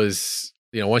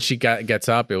 once she gets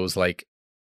up, it was like,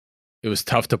 it was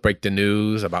tough to break the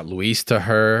news about Luis to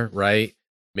her, right?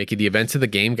 Making the events of the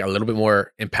game a little bit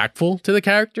more impactful to the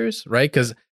characters, right?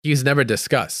 Because he's never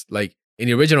discussed. Like in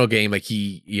the original game, like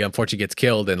he unfortunately gets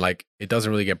killed, and like it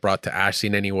doesn't really get brought to Ashley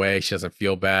in any way. She doesn't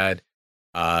feel bad.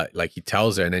 Like he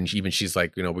tells her, and then she's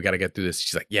like, we got to get through this.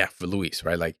 She's like, yeah, for Luis,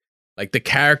 right? Like the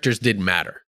characters did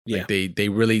matter. Yeah. Like they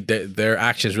really, their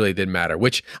actions really did matter.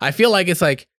 Which I feel like it's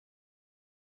like.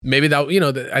 Maybe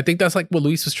that, I think that's like what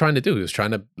Luis was trying to do. He was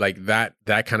trying to like that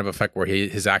kind of effect where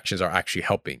his actions are actually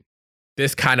helping.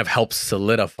 This kind of helps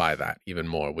solidify that even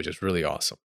more, which is really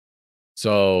awesome.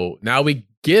 So now we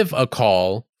give a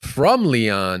call from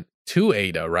Leon to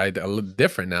Ada, right? A little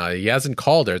different now. He hasn't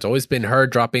called her. It's always been her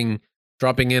dropping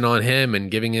in on him and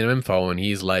giving him info. And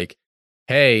he's like,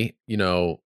 hey,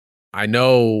 I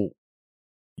know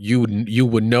you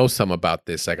would know some about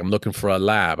this. Like, I'm looking for a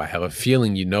lab. I have a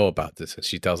feeling you know about this. And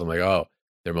she tells him like, oh,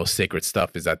 their most sacred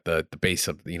stuff is at the base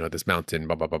of, this mountain,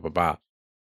 blah, blah, blah, blah,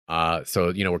 blah.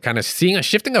 So, we're kind of seeing a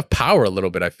shifting of power a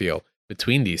little bit, I feel,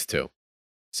 between these two.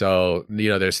 So,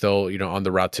 they're still, on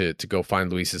the route to go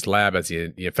find Luis's lab as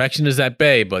the infection is at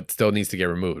bay, but still needs to get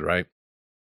removed, right?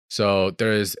 So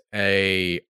there's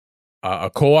a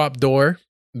co-op door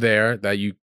there that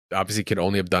you obviously could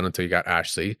only have done until you got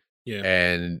Ashley. Yeah.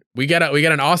 And we get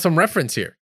an awesome reference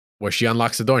here where she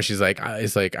unlocks the door and she's like,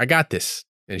 I got this.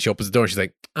 And she opens the door and she's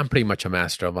like, I'm pretty much a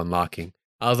master of unlocking.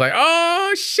 I was like,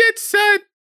 oh shit, son.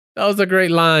 That was a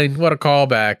great line. What a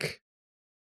callback.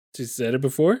 She said it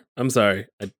before? I'm sorry.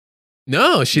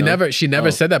 No, she No? never Oh.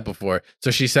 said that before.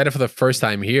 So she said it for the first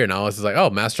time here, and I was just like, "Oh,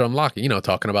 Master Unlocking,"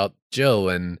 talking about Jill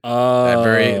and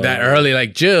that early,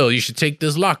 like, Jill, you should take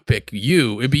this lockpick.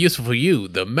 It'd be useful for you,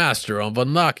 the Master of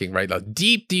Unlocking, right? A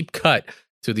deep cut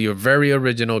to the very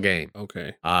original game.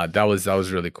 Okay. That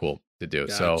was really cool to do.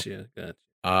 Gotcha.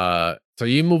 So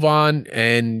you move on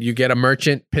and you get a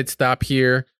merchant pit stop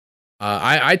here.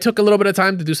 I took a little bit of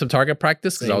time to do some target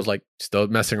practice because I was like still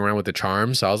messing around with the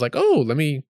charms. So I was like, oh, let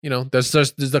me, there's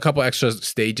a couple extra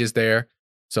stages there.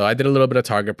 So I did a little bit of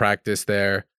target practice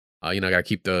there. I got to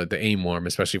keep the aim warm,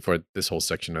 especially for this whole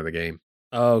section of the game.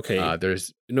 Oh, okay.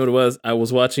 There's, you know what it was? I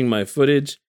was watching my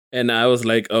footage and I was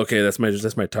like, okay, that's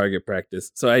my target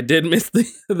practice. So I did miss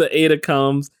the Ada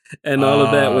comms and all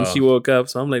of that when she woke up.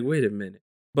 So I'm like, wait a minute.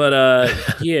 But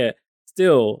yeah,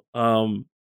 still,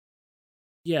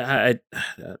 yeah, I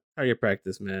target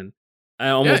practice, man. I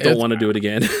almost don't want to do it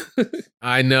again.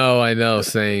 I know,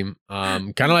 same.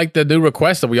 Kind of like the new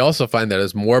request that we also find that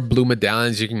there's more blue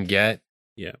medallions you can get.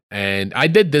 Yeah, and I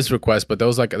did this request, but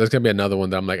there's gonna be another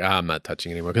one that I'm like, I'm not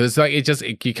touching anymore because it's like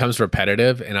it becomes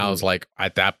repetitive, and I was like,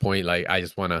 at that point, like I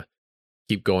just want to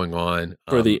keep going on.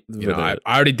 I already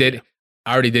did. Yeah.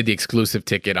 I already did the exclusive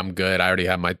ticket. I'm good. I already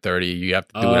have my 30. You have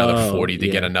to do another 40 to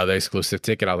get another exclusive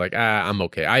ticket. I was like, I'm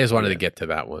okay. I just wanted to get to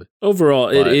that one. Overall,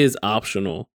 it is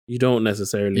optional. You don't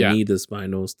necessarily need the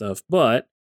spinal stuff, but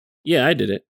yeah, I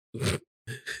did it.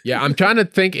 Yeah, I'm trying to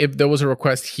think if there was a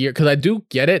request here because I do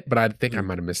get it, but I think I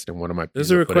might have missed it in one of my.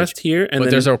 There's a request here, but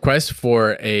there's a request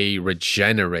for a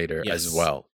regenerator as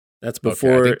well. That's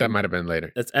before. I think that might have been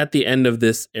later. That's at the end of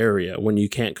this area when you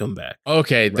can't come back.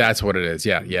 Okay, that's what it is.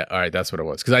 Yeah. All right, that's what it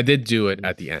was. Because I did do it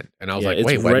at the end, and I was like,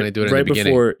 "Wait, why didn't I do it in the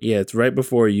beginning?" It's right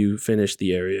before you finish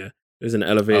the area. There's an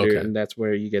elevator, and that's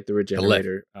where you get the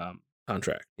regenerator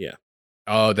contract. Yeah.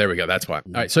 Oh, there we go. That's why. All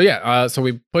right. So so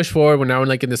we push forward. We're now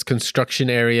in this construction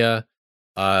area.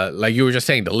 Like you were just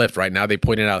saying, the lift. Right now, they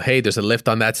pointed out, hey, there's a lift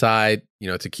on that side.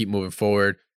 To keep moving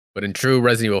forward. But in true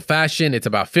Resident Evil fashion, it's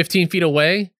about 15 feet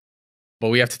away. But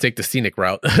we have to take the scenic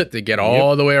route to get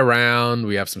all the way around.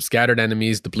 We have some scattered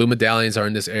enemies. The blue medallions are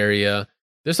in this area.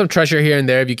 There's some treasure here and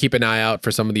there. If you keep an eye out for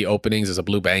some of the openings, there's a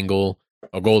blue bangle,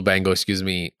 a gold bangle, excuse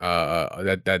me.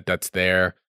 That's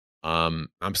there. I'm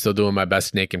still doing my best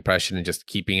Snake impression and just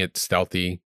keeping it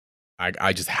stealthy.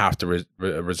 I just have to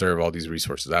reserve all these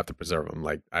resources. I have to preserve them.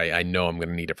 Like I know I'm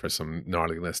gonna need it for some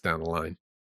gnarliness down the line.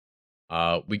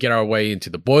 We get our way into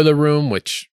the boiler room,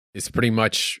 which is pretty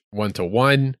much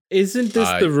 1-to-1. Isn't this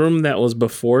the room that was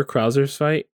before Krauser's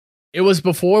fight? It was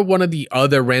before one of the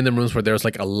other random rooms where there was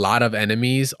like a lot of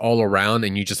enemies all around,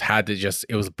 and you just had to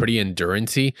it was pretty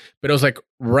endurance-y. But it was like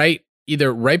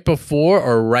either right before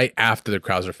or right after the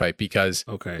Krauser fight, because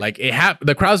like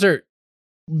the Krauser,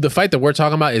 the fight that we're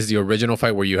talking about is the original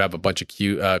fight where you have a bunch of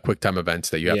quick time events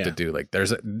that you have to do. Like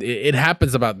it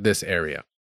happens about this area.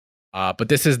 But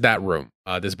this is that room.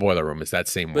 This boiler room is that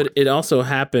same one. But it also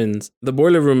happens. The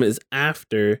boiler room is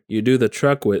after you do the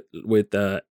truck with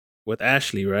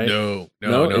Ashley, right? No,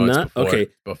 not before, okay.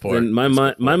 Before then my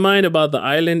mind about the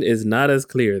island is not as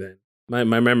clear. Then my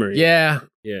memory. Yeah,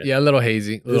 a little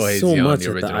hazy. There's so much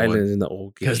at the island in the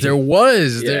old game. Because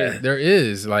there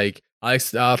is like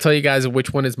I'll tell you guys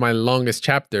which one is my longest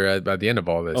chapter by the end of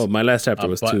all this. Oh, my last chapter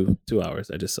was 2 hours.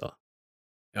 I just saw.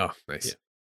 Oh, nice. Yeah.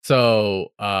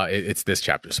 So it's this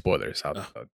chapter. Spoilers.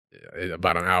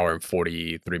 About an hour and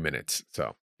 43 minutes.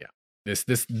 So yeah,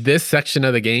 this section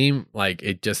of the game, like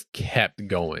it just kept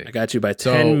going. I got you by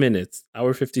 10 minutes.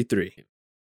 Hour 53.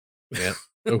 Yeah.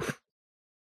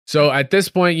 So at this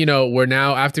point, we're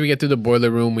now, after we get through the boiler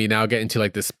room, we now get into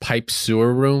like this pipe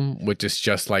sewer room, which is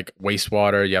just like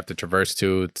wastewater you have to traverse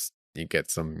to. You get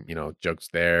some, jugs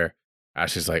there.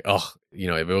 Ashley's like, oh,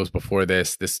 if it was before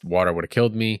this water would have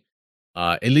killed me.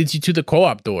 It leads you to the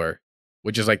co-op door,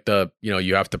 which is like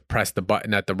you have to press the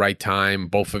button at the right time,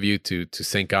 both of you to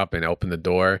sync up and open the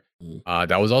door.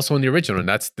 That was also in the original, and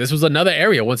this was another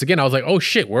area. Once again, I was like, oh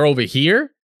shit, we're over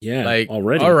here. Yeah, like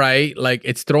already. All right, like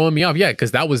it's throwing me off. Yeah,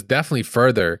 because that was definitely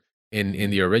further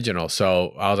in the original.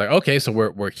 So I was like, okay, so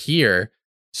we're here.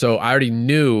 So I already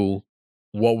knew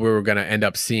what we were gonna end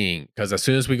up seeing, because as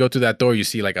soon as we go through that door, you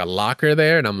see like a locker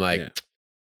there, and I'm like,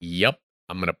 yep.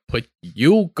 I'm going to put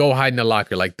you go hide in the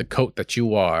locker like the coat that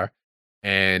you are.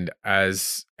 And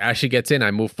as Ashley gets in,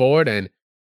 I move forward and,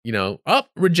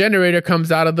 regenerator comes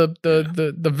out of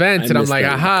the vents. And I'm like,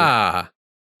 aha.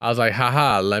 I was like,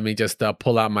 haha, let me just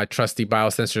pull out my trusty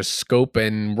biosensor scope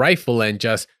and rifle and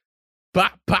just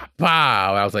pop, pop,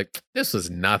 pow. I was like, this was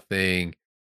nothing.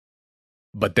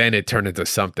 But then it turned into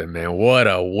something, man. What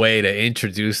a way to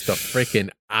introduce the freaking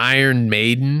Iron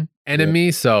Maiden enemy.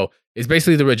 Yep. So it's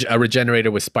basically a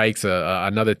regenerator with spikes,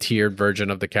 another tiered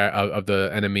version of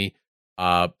the enemy.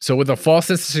 So with a false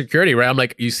sense of security, right? I'm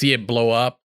like, you see it blow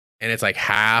up, and it's like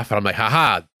half, and I'm like,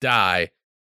 haha, die.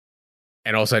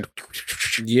 And all of a sudden,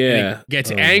 it gets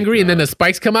angry, and then the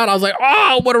spikes come out. I was like,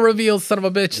 oh, what a reveal, son of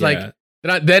a bitch! Yeah.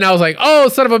 Like, then I was like, oh,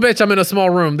 son of a bitch, I'm in a small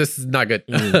room. This is not good.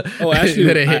 Oh, Ashley,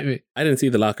 then it hit me. I didn't see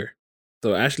the locker,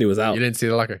 so Ashley was out. You didn't see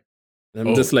the locker.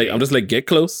 I'm just like, get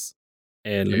close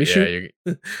and let me shoot.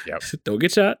 Yep. Don't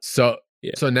get shot. So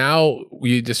now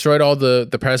we destroyed all the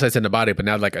parasites in the body, but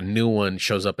now like a new one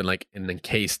shows up in like an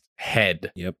encased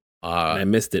head. Yep. I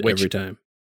missed it every time.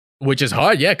 Which is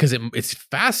hard, yeah, because it's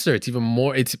faster. It's even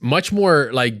more. It's much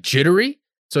more like jittery,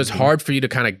 so it's hard for you to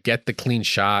kind of get the clean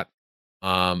shot.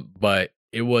 But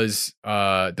it was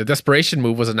the desperation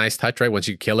move was a nice touch, right? Once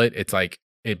you kill it, it's like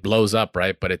it blows up,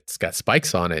 right? But it's got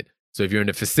spikes on it, so if you're in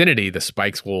the vicinity, the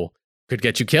spikes could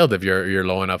get you killed if you're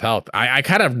low enough health. I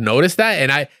kind of noticed that,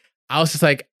 and I was just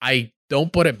like, I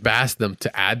don't put it past them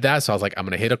to add that, so I was like, I'm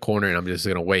gonna hit a corner and I'm just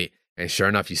gonna wait. And sure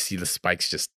enough, you see the spikes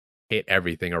just hit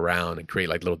everything around and create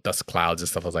like little dust clouds and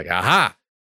stuff. I was like, aha,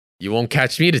 you won't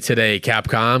catch me today,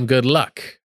 Capcom. Good luck.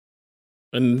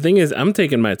 And the thing is, I'm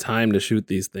taking my time to shoot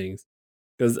these things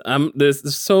because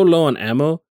there's so low on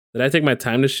ammo that I take my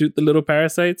time to shoot the little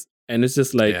parasites, and it's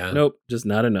just like, nope, just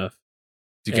not enough.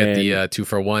 Did you get the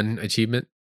 2-for-1 achievement?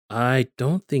 I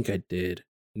don't think I did.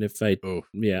 And if I did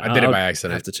it by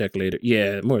accident. I have to check later.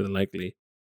 Yeah, more than likely.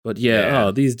 But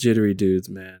these jittery dudes,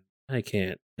 man, I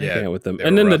can't with them.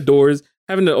 And then rough. The doors,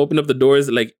 having to open up the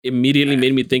doors, like immediately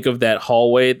made me think of that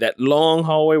hallway, that long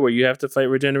hallway where you have to fight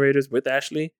regenerators with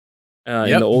Ashley.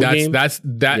 In the old game. That's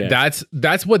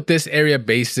what this area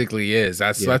basically is.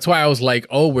 That's why I was like,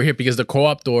 oh, we're here, because the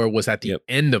co-op door was at the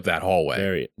end of that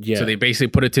hallway. So they basically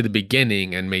put it to the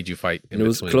beginning and made you fight. And it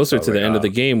was closer to the end of the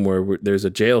game where there's a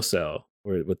jail cell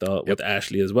with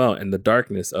Ashley as well, and the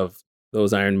darkness of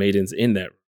those Iron Maidens in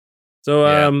that room.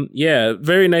 So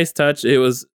very nice touch. It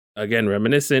was again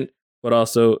reminiscent, but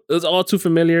also it was all too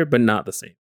familiar, but not the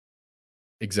same.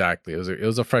 Exactly. It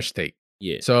was a fresh take.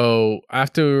 Yeah. So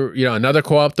after another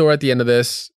co-op door at the end of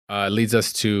this leads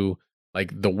us to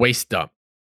like the waste dump,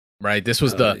 right? This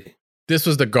was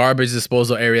the garbage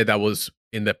disposal area that was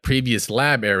in the previous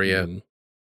lab area,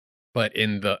 but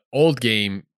in the old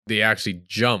game they actually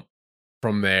jump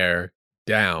from there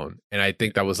down, and I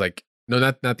think that was like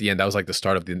not the end. That was like the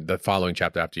start of the following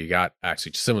chapter after you got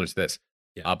actually similar to this.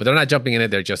 Yeah. But they're not jumping in it.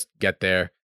 They're just get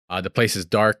there. The place is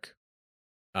dark.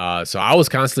 So I was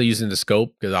constantly using the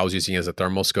scope because I was using it as a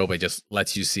thermal scope. It just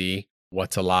lets you see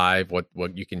what's alive,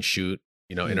 what you can shoot,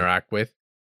 interact with.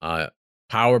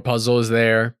 Power puzzle is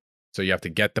there. So you have to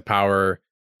get the power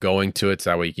going to it so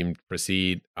that way you can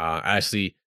proceed.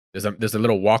 Actually, there's a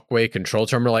little walkway control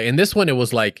terminal. Like in this one, it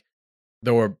was like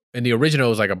in the original, it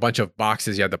was like a bunch of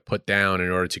boxes you had to put down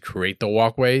in order to create the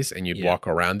walkways, and you'd walk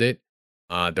around it.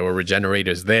 There were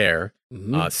regenerators there,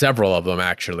 several of them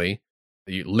actually.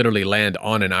 You literally land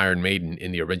on an Iron Maiden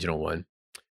in the original one.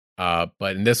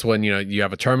 But in this one, you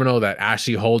have a terminal that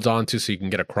Ashley holds on to so you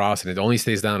can get across, and it only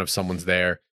stays down if someone's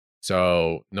there.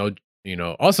 So no,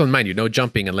 also mind you, no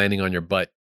jumping and landing on your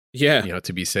butt. Yeah.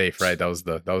 To be safe, right? That was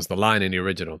the line in the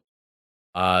original.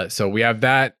 So we have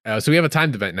that. So we have a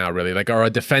timed event now, really, or a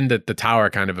defend the tower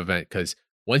kind of event, because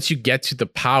once you get to the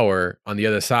power on the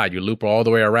other side, you loop all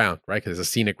the way around, right? Because it's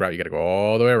a scenic route. You got to go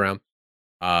all the way around.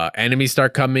 Enemies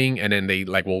start coming, and then they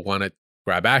will want to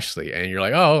grab Ashley, and you're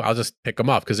like, oh, I'll just pick them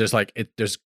off because there's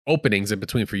there's openings in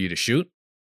between for you to shoot.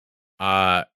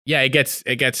 It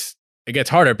gets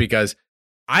harder because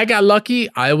I got lucky.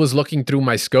 I was looking through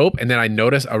my scope, and then I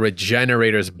noticed a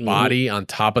regenerator's body on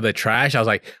top of the trash. I was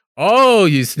like, oh,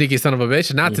 you sneaky son of a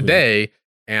bitch, not today.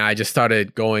 And I just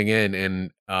started going in,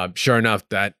 and sure enough,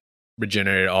 that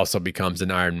regenerator also becomes an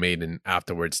Iron Maiden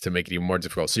afterwards to make it even more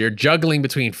difficult. So you're juggling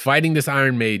between fighting this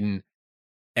Iron Maiden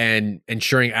and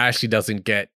ensuring Ashley doesn't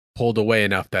get pulled away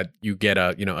enough that you get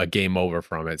a game over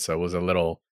from it. So it was a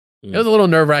little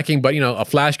nerve-wracking, but a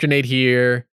flash grenade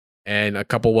here and a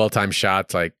couple well-timed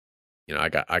shots, I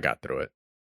got through it.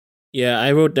 Yeah,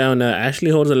 I wrote down Ashley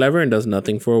holds a lever and does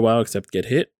nothing for a while except get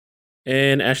hit.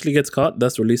 And Ashley gets caught,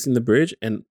 thus releasing the bridge,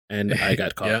 and I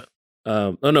got caught.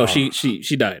 She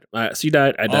died. She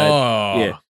died. I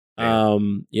died.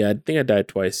 I think I died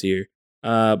twice here.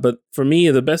 But for me,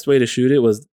 the best way to shoot it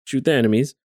was shoot the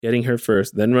enemies, getting her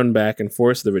first, then run back and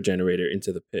force the regenerator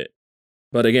into the pit.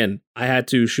 But again, I had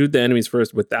to shoot the enemies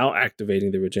first without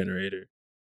activating the regenerator.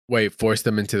 Wait, force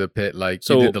them into the pit you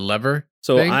did the lever?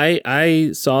 So thing?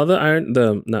 I saw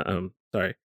the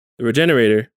sorry, the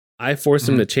regenerator, I forced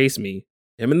him to chase me.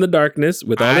 Him in the darkness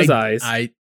with all his eyes.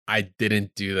 I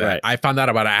didn't do that. Right. I found out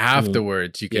about it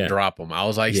afterwards. You can drop them. I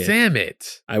was like, damn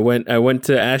it. I went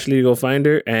to Ashley to go find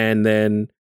her, and then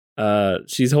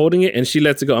she's holding it and she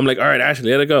lets it go. I'm like, all right, Ashley,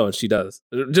 let it go. And she does.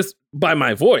 Just by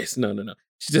my voice. No.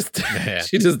 She just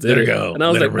she just did it. Go. And I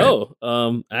was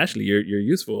like, Ashley, you're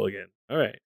useful again. All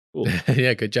right. Cool.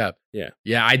 Yeah, good job. Yeah.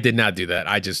 Yeah, I did not do that.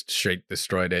 I just straight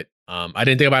destroyed it. I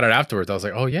didn't think about it afterwards. I was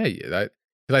like, oh yeah,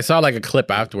 because I saw like a clip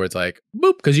afterwards, like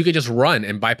boop, because you could just run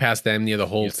and bypass them near the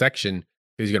whole section,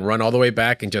 because you can run all the way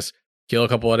back and just kill a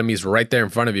couple enemies right there in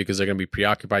front of you because they're gonna be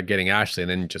preoccupied getting Ashley, and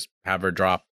then just have her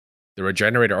drop the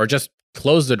regenerator or just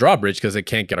close the drawbridge because they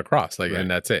can't get across. Like, and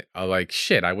that's it. I was like,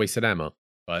 shit, I wasted ammo.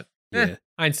 But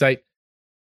hindsight.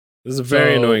 This is a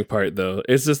very annoying part, though.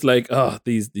 It's just like, oh,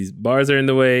 these bars are in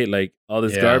the way, like all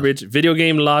this garbage, video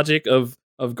game logic of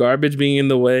garbage being in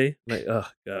the way. Like, oh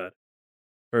god,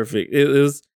 perfect. It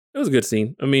was a good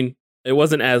scene. I mean, it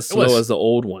wasn't as slow as the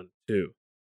old one, too.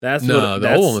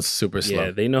 The old one was super slow.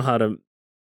 Yeah, they know how to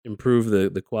improve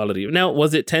the quality. Now,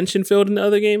 was it tension filled in the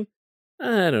other game?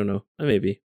 I don't know.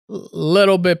 Maybe.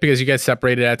 Little bit, because you get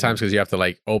separated at times because you have to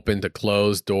like open to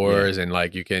close doors, and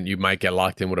like you might get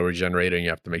locked in with a regenerator and you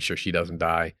have to make sure she doesn't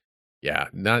die. Yeah,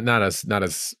 not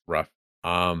as rough.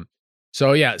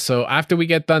 So after we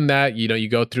get done that, you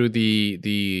go through you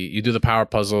do the power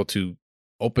puzzle to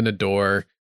open the door.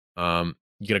 You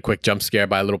get a quick jump scare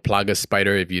by a little plaga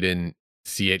spider if you didn't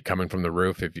see it coming from the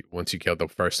roof once you killed the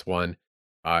first one.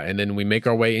 And then we make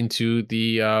our way into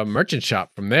the merchant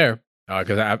shop from there.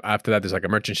 Because after that, there's like a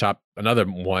merchant shop, another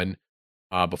one,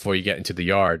 before you get into the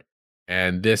yard.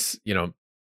 And this, I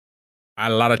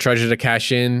had a lot of treasure to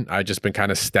cash in. I've just been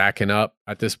kind of stacking up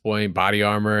at this point, body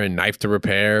armor and knife to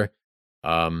repair.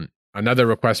 Another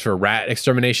request for rat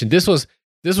extermination. This was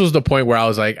the point where I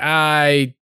was like,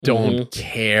 I don't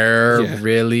care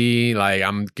really. Like,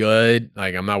 I'm good.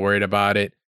 Like, I'm not worried about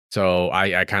it. So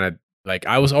I kind of like,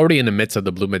 I was already in the midst of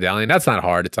the blue medallion. That's not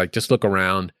hard. It's like, just look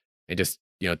around and just,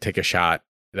 take a shot.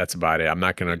 That's about it. I'm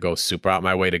not going to go super out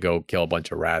my way to go kill a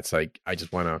bunch of rats. Like, I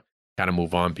just want to kind of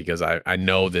move on because I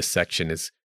know this section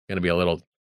is going to be a little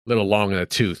long in the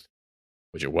tooth,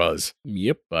 which it was.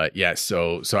 Yep. But yeah,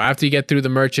 so after you get through the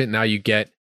merchant, now you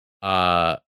get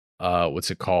what's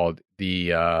it called?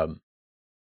 The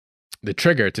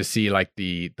trigger to see like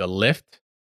the lift,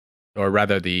 or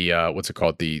rather the what's it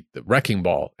called? The wrecking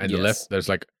ball and the lift. There's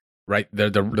like right there,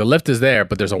 the lift is there,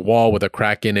 but there's a wall with a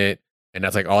crack in it. And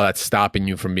that's like all that's stopping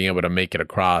you from being able to make it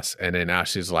across. And then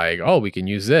Ashley's like, oh, we can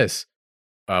use this,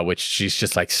 which she's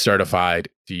just like certified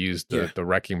to use the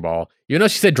wrecking ball. Even though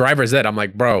she said driver's ed, I'm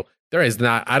like, bro, there is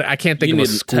not. I can't think of a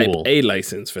school. Type A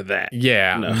license for that.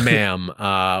 Yeah, no.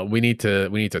 Ma'am. We need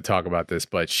to talk about this.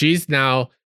 But she's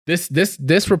now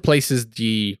this replaces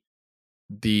the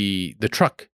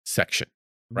truck section,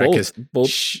 right?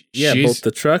 Both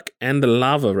the truck and the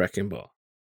lava wrecking ball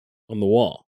on the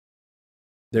wall.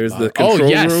 There's the control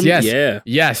room.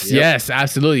 Yes,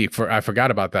 absolutely. I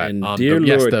forgot about that. And dear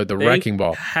Lord, the wrecking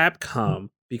ball. Capcom,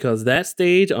 because that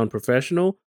stage on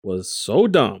Professional was so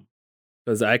dumb.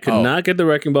 Because I could not get the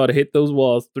wrecking ball to hit those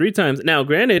walls 3 times. Now,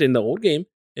 granted, in the old game,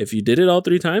 if you did it all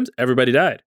 3 times, everybody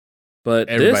died. But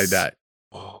everybody died.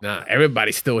 Nah,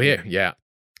 everybody's still here. Yeah.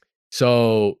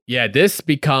 So this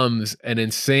becomes an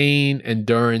insane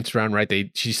endurance round, right?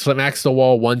 She smacks the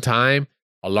wall 1 time.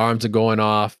 Alarms are going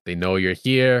off. They know you're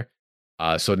here.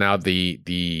 So now the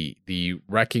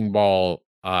wrecking ball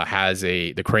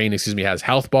the crane has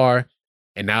health bar,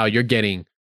 and now you're getting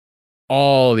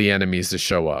all the enemies to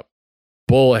show up.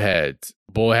 Bullheads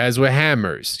with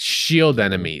hammers, shield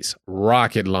enemies,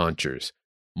 rocket launchers,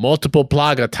 multiple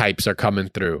plaga types are coming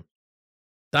through.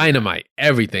 Dynamite,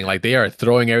 everything. Like, they are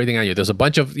throwing everything at you. There's a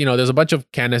bunch of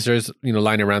canisters,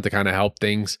 lying around to kind of help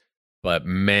things. But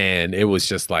man, it was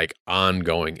just like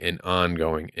ongoing and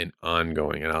ongoing and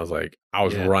ongoing. And I was like, I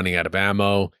was running out of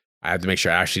ammo. I had to make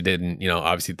sure Ashley didn't,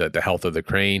 obviously the health of the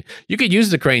crane. You could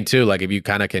use the crane too. Like, if you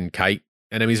kind of can kite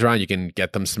enemies around, you can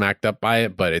get them smacked up by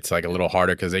it. But it's like a little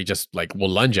harder because they just like will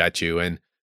lunge at you, and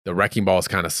the wrecking ball is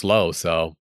kind of slow.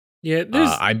 So yeah,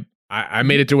 I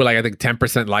made it through with like I think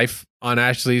 10% life on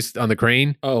Ashley's on the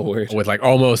crane. Oh, weird. With like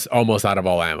almost out of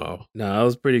all ammo. No, I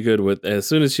was pretty good with. As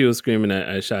soon as she was screaming,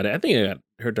 I shot it. I think I got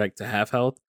her like to half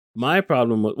health. My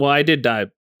problem was, I did die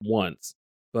once,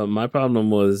 but my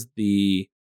problem was it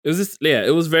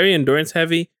was very endurance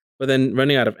heavy. But then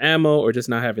running out of ammo or just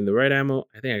not having the right ammo.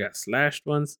 I think I got slashed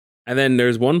once. And then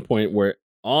there's one point where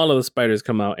all of the spiders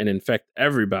come out and infect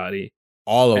everybody.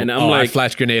 All of them. And I'm like, I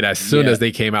flash grenade as soon as they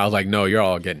came out. I was like, no, you're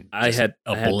all getting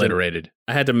obliterated.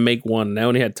 I had to make one. And I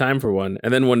only had time for one.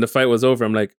 And then when the fight was over,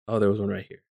 I'm like, oh, there was one right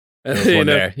here. There was one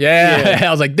there. Yeah.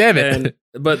 I was like, damn it.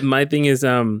 But my thing is,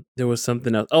 there was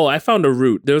something else. Oh, I found a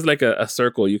route. There was like a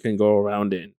circle you can go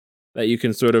around in that you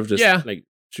can sort of just like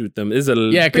shoot them. It's a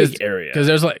big area. Because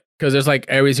there's like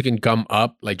areas you can jump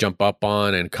up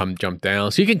on and jump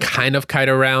down. So you can kind of kite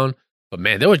around. But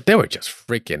man, they were just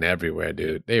freaking everywhere,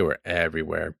 dude. They were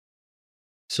everywhere.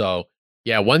 So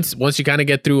yeah, once you kind of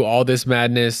get through all this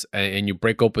madness and you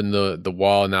break open the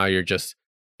wall, now you're just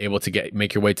able to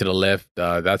make your way to the lift.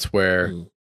 That's where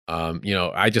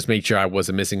I just made sure I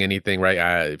wasn't missing anything, right?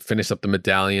 I finished up the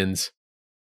medallions.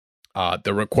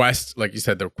 The request, like you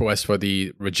said, the request for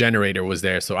the regenerator was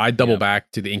there. So I double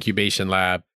back to the incubation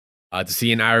lab to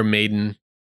see an Iron Maiden,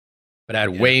 but I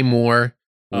had way more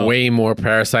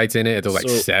parasites in it. It was like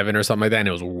 7 or something like that, and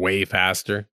it was way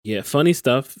faster. Yeah, funny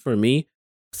stuff for me.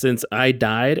 Since I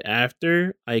died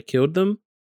after I killed them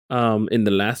in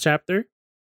the last chapter,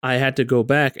 I had to go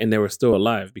back and they were still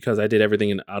alive because I did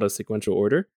everything in out of sequential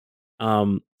order.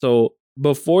 So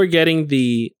before getting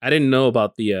I didn't know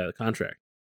about the contract.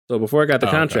 So before I got the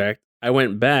contract, I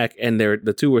went back and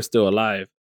the 2 were still alive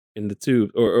in the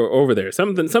tube or over there.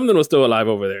 Something was still alive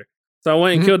over there. So I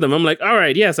went and killed them. I'm like, all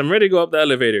right, yes, I'm ready to go up the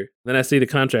elevator. Then I see the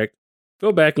contract.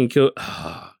 Go back and kill.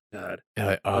 Oh, God.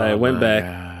 Like, I went back.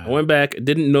 God. I went back.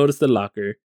 Didn't notice the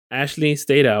locker. Ashley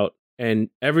stayed out. And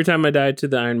every time I died to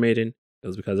the Iron Maiden, it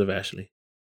was because of Ashley.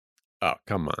 Oh,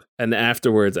 come on. And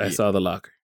afterwards, I saw the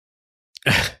locker.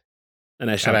 And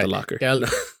I shot the locker.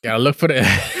 Gotta look for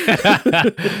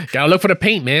the gotta look for the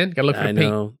paint, man. Gotta look for the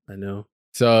paint. I know.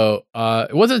 So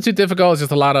it wasn't too difficult. It's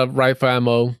just a lot of rifle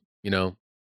ammo,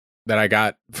 that I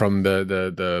got from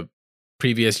the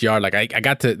previous yard. Like I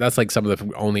got to, that's like some of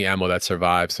the only ammo that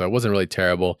survived. So it wasn't really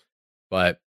terrible.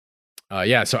 But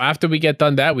so after we get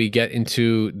done that, we get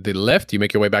into the lift. You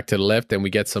make your way back to the lift and we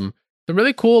get some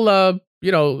really cool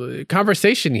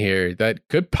conversation here that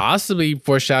could possibly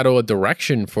foreshadow a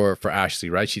direction for Ashley,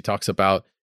 right? She talks about,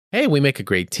 hey, we make a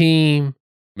great team.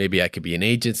 Maybe I could be an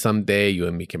agent someday. You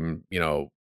and me can,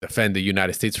 defend the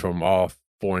United States from all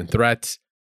foreign threats.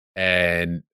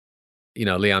 And,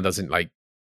 Leon doesn't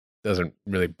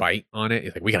really bite on it.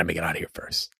 He's like, we got to make it out of here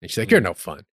first. And she's like, you're no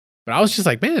fun. But I was just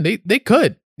like, man, they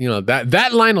could, that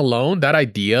line alone, that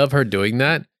idea of her doing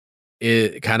that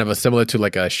is kind of similar to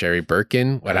like a Sherry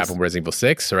Birkin, what happened with Resident Evil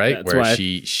 6, right? Where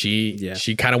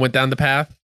she kind of went down the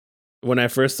path. When I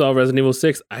first saw Resident Evil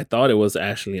 6, I thought it was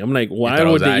Ashley. I'm like, why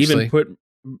would they even put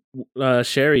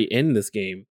Sherry in this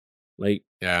game? Like,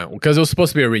 yeah, because it was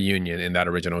supposed to be a reunion in that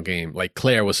original game. Like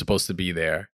Claire was supposed to be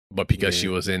there, but because she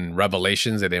was in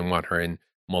Revelations, they didn't want her in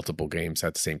multiple games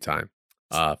at the same time.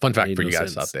 Fun fact for you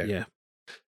guys out there. Yeah.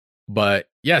 But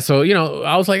yeah, so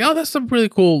I was like, oh, that's some really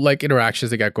cool like interactions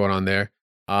they got going on there.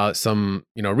 Some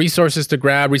resources to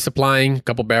grab, resupplying a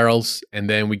couple barrels, and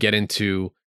then we get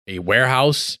into a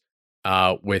warehouse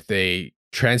with a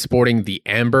transporting the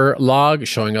amber log,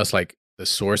 showing us like the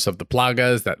source of the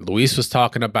plagas that Luis was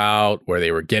talking about, where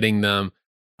they were getting them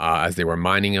as they were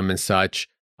mining them and such.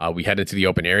 We head into the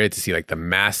open area to see like the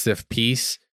massive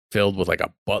piece filled with like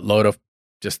a buttload of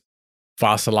just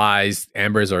fossilized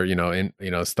ambers, or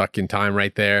stuck in time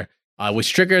right there,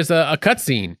 which triggers a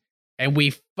cutscene, and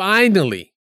we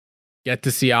finally get to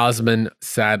see Osmond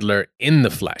Saddler in the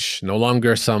flesh. No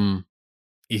longer some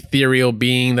ethereal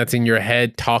being that's in your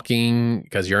head talking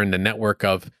because you're in the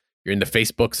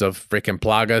Facebooks of freaking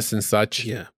plagas and such.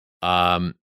 Yeah.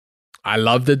 I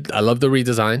love the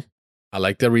redesign. I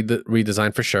like the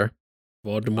redesign for sure.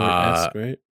 Voldemort-esque,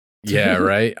 right? Yeah,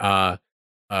 right.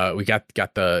 We got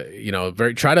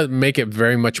the try to make it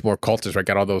very much more cultist, right?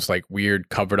 Got all those like weird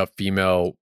covered up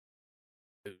female,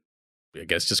 I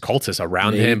guess just cultists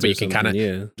around him, but you can kind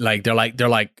of like they're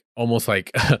like almost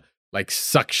like like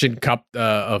suction cup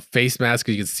of face masks,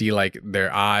 because you can see like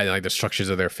their eye, like the structures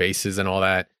of their faces and all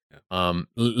that.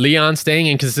 Leon staying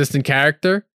inconsistent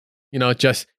character,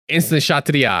 just instant shot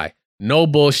to the eye, no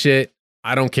bullshit.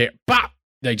 I don't care. Pop!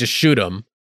 Like just shoot him,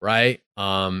 right?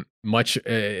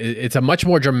 It's a much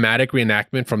more dramatic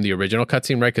reenactment from the original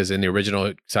cutscene, right? Because in the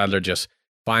original, Sadler just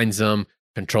finds them,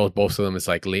 controls both of them. It's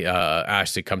like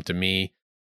Ashley, come to me,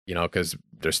 because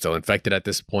they're still infected at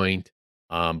this point.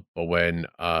 But when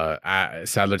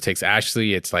Sadler takes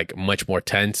Ashley, it's like much more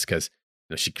tense because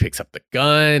she picks up the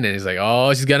gun and he's like, oh,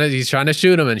 he's trying to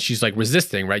shoot him, and she's like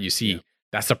resisting, right? You see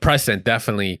that suppressant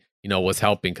definitely was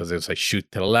helping, because it was like shoot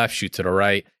to the left, shoot to the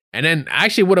right. And then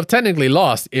actually would have technically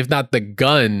lost if not the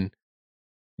gun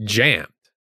jammed.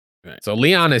 Right. So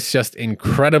Leon is just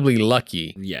incredibly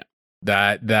lucky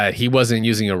that he wasn't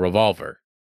using a revolver.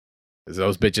 Because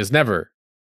those bitches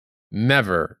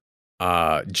never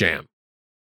jam.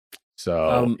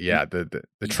 So yeah, the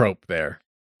trope there.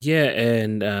 Yeah,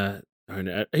 and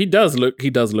he does look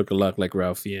a lot like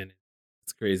Ralph Fiennes.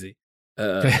 It's crazy.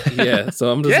 Yeah,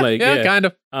 so I'm just kind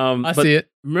of. I see it.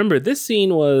 Remember, this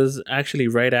scene was actually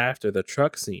right after the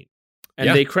truck scene, and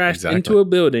they crashed into a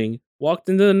building, walked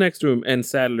into the next room, and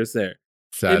Sadler's there.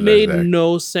 It made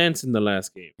no sense in the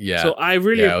last game. Yeah. So I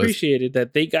really appreciated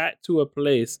that they got to a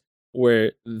place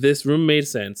where this room made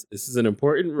sense. This is an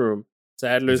important room.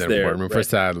 Sadler's there. Important room for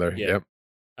Sadler. Yeah.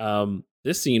 Yep.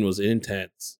 This scene was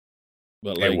intense.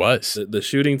 But like, it was the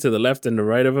shooting to the left and the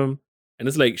right of him, and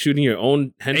it's like shooting your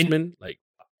own henchman.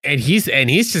 And he's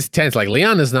just tense. Like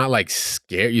Leon is not like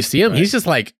scared. You see him, he's just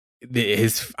like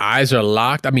his eyes are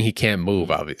locked. I mean, he can't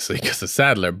move obviously because of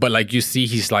Sadler, but like you see,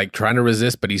 he's like trying to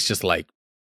resist, but he's just like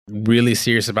really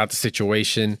serious about the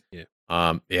situation. Yeah.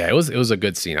 It was a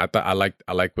good scene. I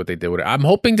liked what they did with it. I'm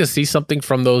hoping to see something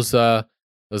from those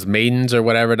maidens or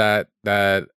whatever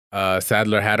that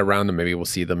Sadler had around him. Maybe we'll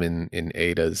see them in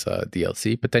Ada's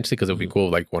DLC potentially, because it would be cool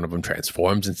if like one of them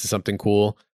transforms into something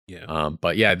cool. Yeah.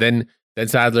 But yeah, then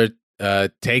Sadler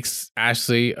takes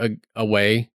Ashley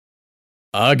away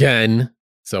again.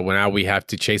 So now we have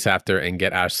to chase after and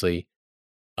get Ashley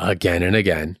again and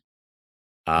again.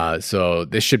 So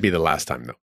this should be the last time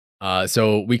though.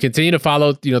 So we continue to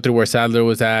follow, through where Sadler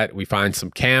was at. We find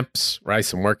some camps, right?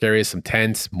 Some work areas, some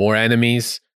tents, more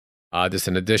enemies. There's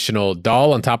an additional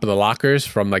doll on top of the lockers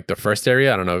from like the first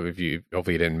area. I don't know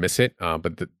hopefully you didn't miss it.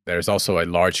 But there's also a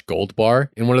large gold bar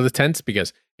in one of the tents,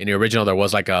 because in the original there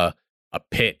was like a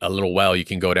pit, a little well you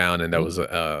can go down, and there was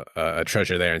a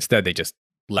treasure there. Instead, they just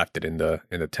left it in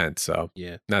the tent. So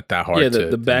yeah, not that hard. Yeah,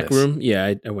 the back room.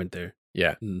 Yeah, I went there.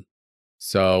 Yeah.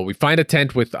 So we find a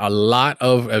tent with a lot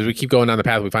of, as we keep going down the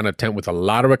path, we find a tent with a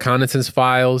lot of reconnaissance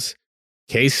files,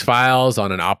 case files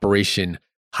on an Operation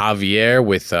Javier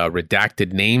with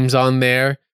redacted names on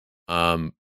there.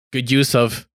 Good use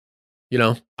of,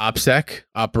 OPSEC,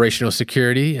 operational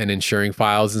security, and ensuring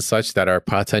files and such that are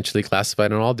potentially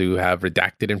classified and all do have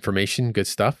redacted information. Good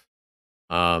stuff.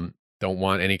 Don't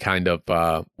want any kind of,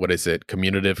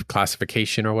 commutative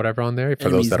classification or whatever on there. For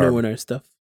enemies those that knowing our stuff.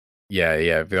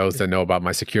 Yeah. For those that know about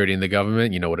my security in the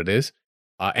government, you know what it is.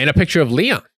 And a picture of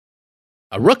Leon.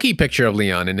 A rookie picture of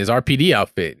Leon in his RPD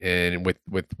outfit, and with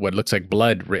what looks like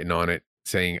blood written on it,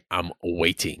 saying "I'm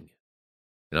waiting."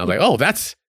 And I was like, "Oh,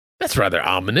 that's rather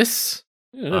ominous."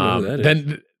 Yeah, I don't know who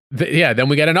that is. Then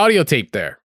we get an audio tape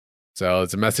there. So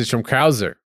it's a message from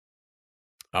Krauser,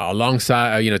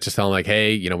 alongside, just telling like,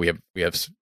 "Hey, we have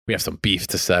some beef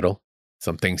to settle,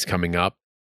 some things coming up."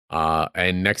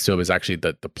 And next to him is actually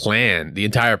the plan, the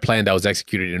entire plan that was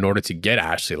executed in order to get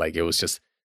Ashley. Like it was just,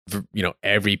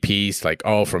 every piece, like,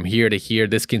 oh, from here to here,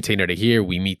 this container to here,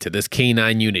 we meet to this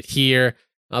K9 unit here.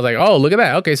 I was like, oh, look at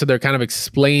that. Okay, so they're kind of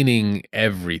explaining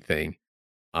everything.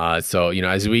 So,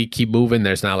 as we keep moving,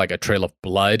 there's now like a trail of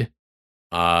blood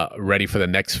ready for the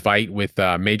next fight with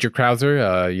Major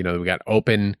Krauser. We got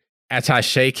open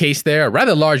attaché case there, a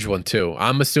rather large one too.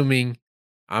 I'm assuming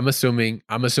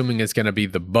it's going to be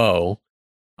the bow.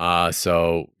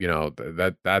 So,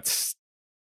 that's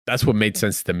what made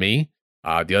sense to me.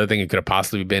 The other thing it could have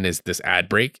possibly been is this ad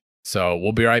break. So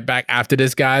we'll be right back after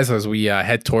this, guys, as we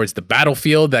head towards the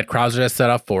battlefield that Krauser has set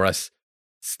up for us.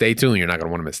 Stay tuned. You're not going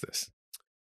to want to miss this.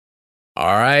 All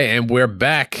right. And we're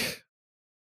back.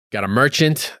 Got a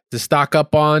merchant to stock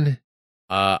up on.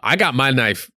 I got my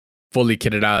knife fully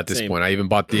kitted out at this point. I even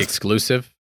bought the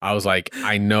exclusive. I was like,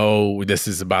 I know this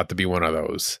is about to be one of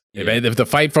those. Yeah. If the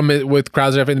fight with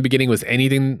Krauser in the beginning was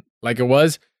anything like it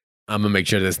was, I'm going to make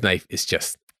sure this knife is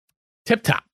just tip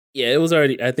top. Yeah, it was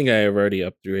already, I think I have already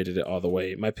upgraded it all the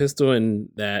way. My pistol and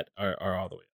that are all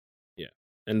the way. Yeah.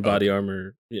 And body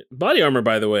armor. Yeah. Body armor,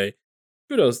 by the way,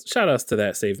 kudos, shout outs to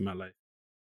that, saved my life.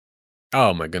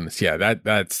 Oh my goodness. Yeah,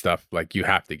 that stuff, like you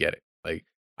have to get it. Like,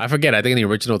 I forget, I think in the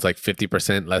original it's like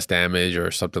 50% less damage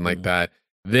or something like that.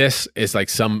 This is like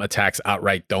some attacks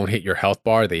outright don't hit your health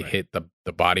bar. They hit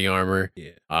the body armor,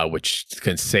 which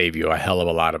can save you a hell of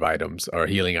a lot of items or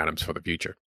healing items for the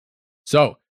future.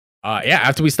 So,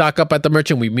 after we stock up at the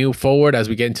merchant, we move forward as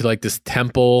we get into like this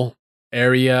temple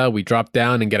area. We drop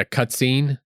down and get a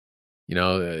cutscene,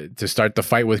 to start the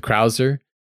fight with Krauser.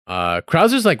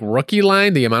 Krauser's like rookie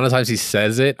line, the amount of times he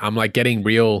says it, I'm like getting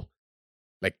real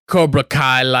like Cobra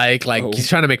Kai like he's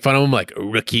trying to make fun of him, like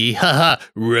rookie, haha,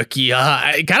 rookie,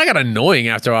 haha. It kind of got annoying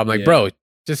after a while. I'm like, bro,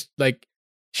 just like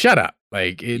shut up.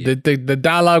 Like the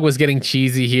dialogue was getting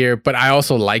cheesy here, but I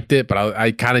also liked it. But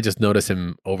I kind of just noticed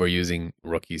him overusing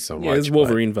rookie so much. Yeah, it's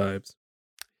Wolverine vibes.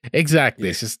 Exactly.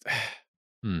 Yeah. It's just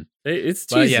it's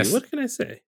cheesy. What can I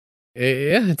say?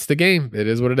 It's the game. It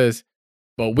is what it is.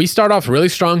 But we start off really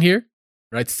strong here,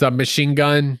 right? Submachine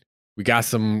gun. We got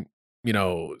some,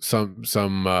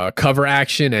 some cover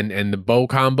action and the bow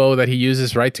combo that he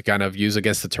uses, right, to kind of use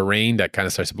against the terrain that kind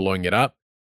of starts blowing it up.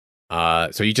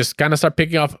 So you just kind of start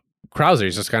picking off Krauser. You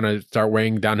just kind of start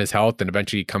weighing down his health, and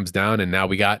eventually he comes down. And now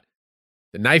we got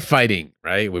the knife fighting,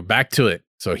 right? We're back to it.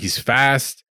 So he's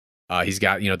fast. He's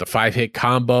got, the 5-hit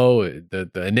combo. The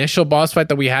initial boss fight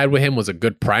that we had with him was a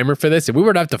good primer for this. If we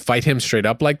were to have to fight him straight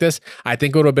up like this, I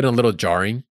think it would have been a little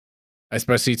jarring,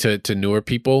 especially to newer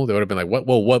people. They would have been like,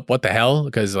 what the hell?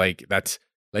 Because that's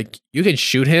you can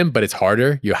shoot him, but it's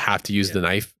harder. You have to use the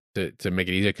knife to make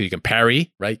it easier because you can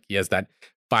parry, right? He has that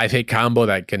 5-hit combo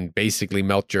that can basically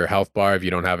melt your health bar if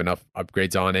you don't have enough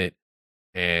upgrades on it.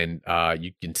 And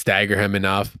you can stagger him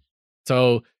enough.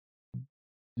 So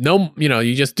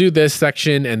you just do this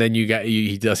section, and then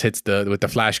he just hits with the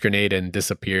flash grenade and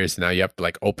disappears. Now you have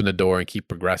to open the door and keep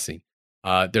progressing.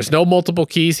 There's no multiple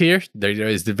keys here. There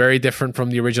is very different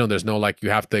from the original. There's no you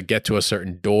have to get to a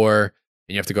certain door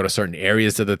and you have to go to certain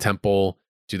areas of the temple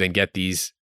to then get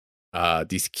these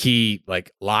key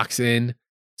locks in.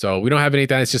 So we don't have any of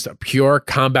that. It's just a pure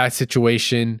combat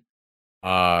situation.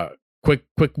 Quick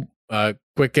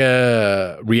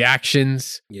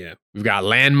reactions. Yeah. We've got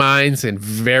landmines and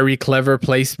very clever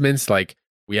placements.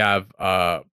 We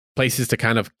have places to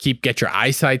kind of get your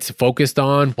eyesight focused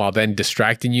on while then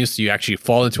distracting you, so you actually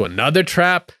fall into another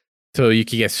trap so you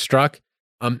can get struck.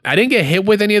 I didn't get hit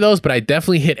with any of those, but I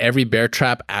definitely hit every bear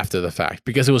trap after the fact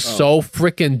because it was so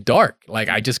freaking dark.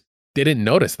 I just didn't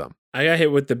notice them. I got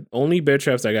hit with the only bear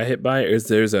traps I got hit by is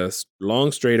there's a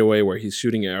long straightaway where he's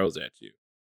shooting arrows at you.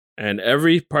 And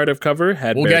every part of cover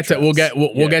had. We'll get to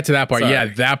that part. Sorry. Yeah,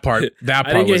 that part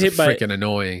was freaking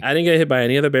annoying. I didn't get hit by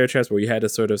any other bear traps where you had to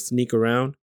sort of sneak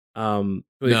around.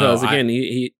 Because again,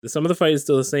 he some of the fight is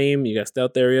still the same. You got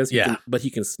stealth areas, but he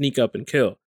can sneak up and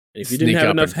kill. And if you didn't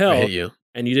have enough health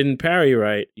and you didn't parry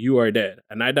right, you are dead.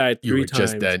 And I died 3 times.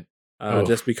 Just dead.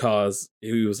 Just because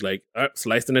he was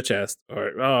sliced in the chest,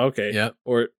 or yeah,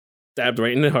 or stabbed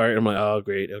right in the heart. I'm like, oh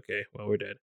great, okay, well we're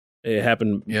dead. It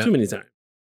happened too many times.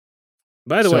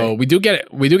 By the way, we do get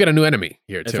a new enemy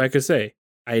here too. If I could say,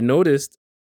 I noticed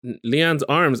Leon's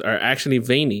arms are actually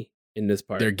veiny in this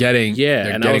part. They're getting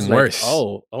worse.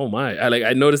 Oh my!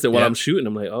 I noticed it while I'm shooting.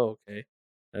 I'm like, oh okay,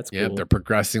 that's cool. Yeah, they're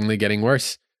progressively getting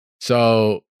worse.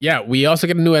 So yeah, we also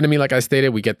get a new enemy. Like I stated,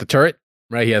 we get the turret.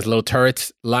 Right, he has little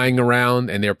turrets lying around,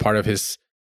 and they're part of his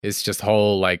just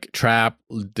whole trap.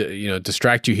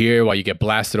 Distract you here while you get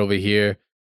blasted over here.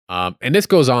 And this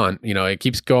goes on, it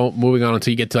keeps moving on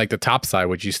until you get to the top side,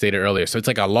 which you stated earlier. So it's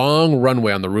a long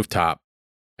runway on the rooftop,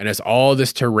 and there's all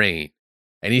this terrain,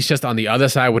 and he's just on the other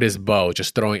side with his bow,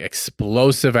 just throwing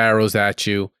explosive arrows at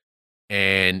you.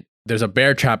 And there's a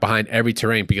bear trap behind every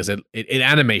terrain because it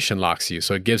animation locks you,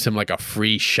 so it gives him a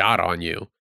free shot on you,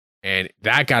 and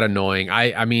that got annoying.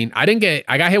 I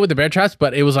got hit with the bear traps,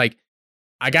 but it was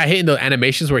I got hit in the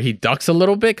animations where he ducks a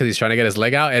little bit because he's trying to get his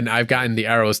leg out, and I've gotten the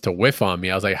arrows to whiff on me.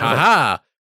 I was like, haha.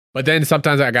 But then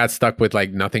sometimes I got stuck with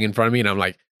nothing in front of me, and I'm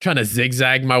trying to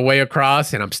zigzag my way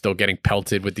across, and I'm still getting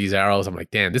pelted with these arrows. I'm like,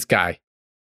 damn, this guy,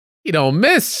 he don't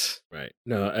miss. Right.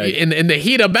 No, in the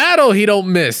heat of battle, he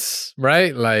don't miss.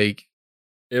 Right.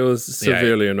 It was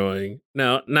severely annoying.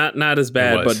 Now, not as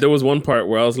bad, but there was one part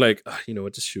where I was like, oh, you know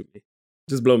what, just shoot me.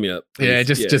 Just blow me up. Please. Yeah,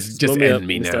 just end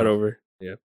me now. Start over.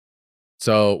 Yeah.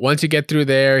 So once you get through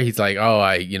there, he's like, "Oh,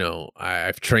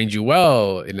 I've trained you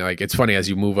well." And it's funny, as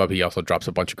you move up, he also drops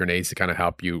a bunch of grenades to kind of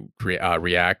help you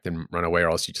react and run away,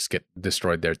 or else you just get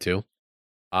destroyed there too.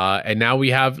 And now we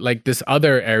have this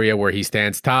other area where he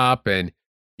stands top, and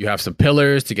you have some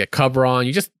pillars to get cover on.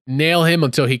 You just nail him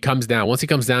until he comes down. Once he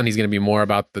comes down, he's going to be more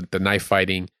about the knife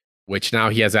fighting, which now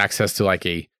he has access to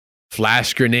a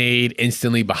flash grenade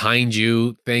instantly behind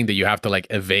you thing that you have to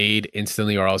evade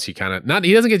instantly, or else he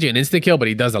doesn't get you an instant kill, but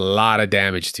he does a lot of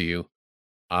damage to you.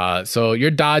 So you're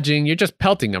dodging, you're just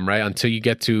pelting him, right? Until you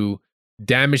get to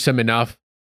damage him enough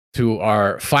to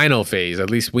our final phase. At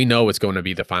least we know it's going to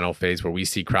be the final phase where we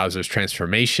see Krauser's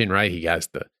transformation, right? He has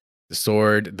the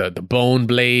sword, the bone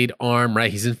blade arm,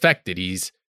 right? He's infected.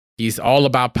 He's all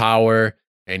about power,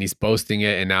 and he's boasting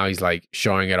it, and now he's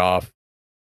showing it off.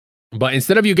 But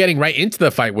instead of you getting right into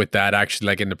the fight with that,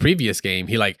 actually, in the previous game,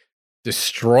 he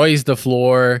destroys the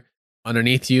floor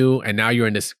underneath you, and now you're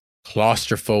in this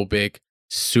claustrophobic,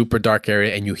 super dark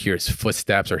area, and you hear his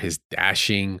footsteps or his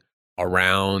dashing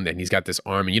around, and he's got this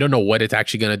arm, and you don't know what it's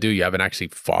actually going to do. You haven't actually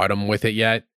fought him with it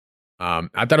yet. I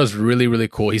thought it was really, really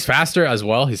cool. He's faster as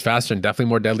well. He's faster and definitely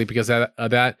more deadly because of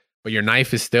that. But your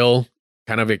knife is still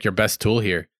kind of your best tool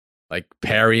here.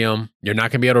 Parry him. You're not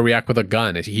going to be able to react with a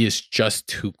gun. He is just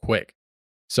too quick.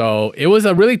 So it was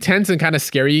a really tense and kind of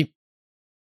scary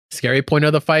point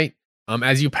of the fight.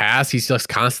 As you pass, he's just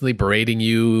constantly berating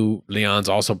you. Leon's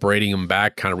also berating him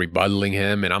back, kind of rebuttaling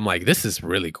him. And I'm like, this is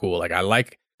really cool. Like, I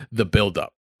like the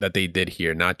buildup that they did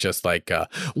here, not just like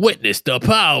witness the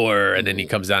power. And then he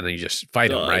comes down and you just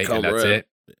fight him, right? And that's it.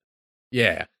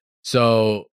 Yeah.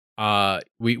 So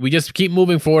we just keep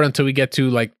moving forward until we get to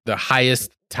like the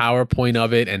highest tower point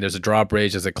of it. And there's a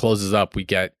drawbridge. As it closes up, we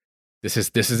get this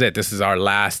is it. This is our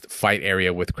last fight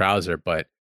area with Krauser. But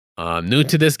new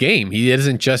to this game, he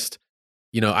isn't just,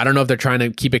 I don't know if they're trying to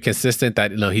keep it consistent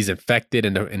that he's infected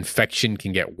and the infection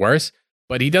can get worse,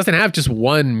 but he doesn't have just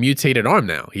one mutated arm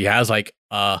now. He has like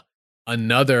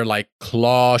another like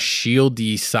claw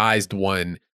shieldy sized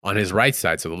one on his right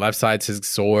side. So the left side's his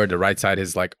sword, the right side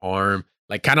his like arm,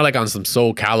 like kind of like on some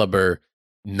Soul Calibur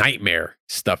nightmare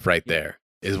stuff right there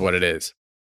is what it is.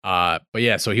 But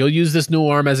yeah, so he'll use this new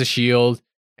arm as a shield,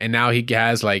 and now he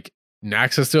has like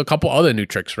access to a couple other new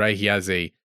tricks, right? He has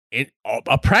a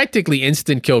practically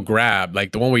instant kill grab,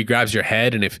 like the one where he grabs your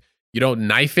head, and if you don't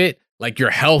knife it, like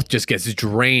your health just gets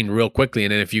drained real quickly,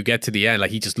 and then if you get to the end, like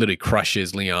he just literally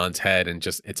crushes Leon's head and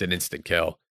just it's an instant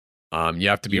kill. You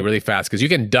have to be really fast because you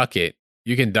can duck it.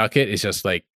 It's just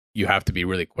like you have to be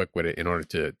really quick with it in order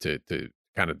to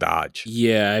kind of dodge.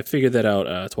 Yeah, I figured that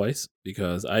out twice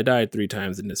because I died 3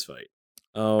 times in this fight.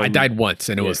 I died once,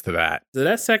 and it was to that. So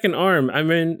that second arm, I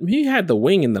mean, he had the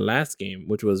wing in the last game,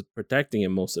 which was protecting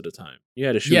him most of the time. You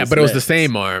had to shoot. Yeah, but it was the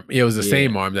same arm. It was the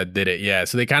same arm that did it. Yeah,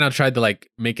 so they kind of tried to like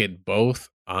make it both,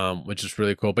 which is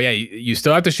really cool. But yeah, you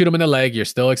still have to shoot him in the leg. You're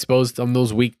still exposed on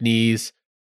those weak knees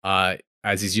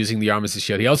as he's using the arm as a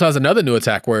shield. He also has another new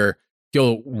attack where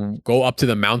he'll go up to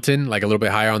the mountain, like a little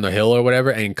bit higher on the hill or whatever,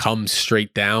 and come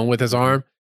straight down with his arm.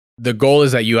 The goal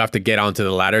is that you have to get onto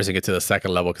the ladders and get to the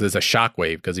second level because it's a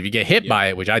shockwave. Because if you get hit by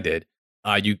it, which I did,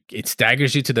 it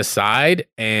staggers you to the side,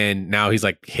 and now he's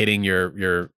like hitting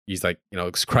he's like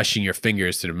it's crushing your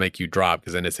fingers to make you drop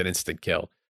because then it's an instant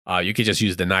kill. You could just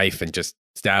use the knife and just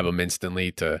stab him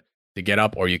instantly to get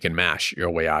up, or you can mash your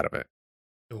way out of it.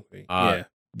 Okay. Yeah.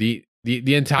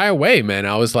 The entire way, man,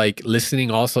 I was like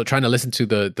listening, also trying to listen to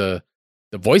the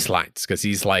voice lines because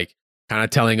he's like kind of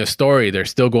telling a story. They're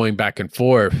still going back and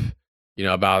forth,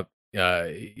 about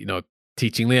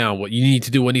teaching Leon what you need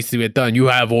to do, what needs to get done. You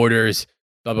have orders,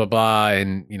 blah blah blah,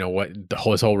 and what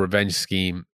his whole revenge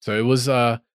scheme. So it was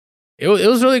it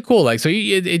was really cool. Like, so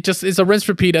it's a rinse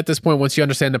repeat at this point. Once you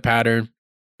understand the pattern,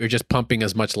 you're just pumping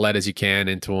as much lead as you can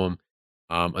into him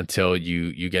until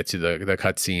you get to the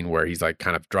cutscene where he's like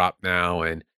kind of dropped now,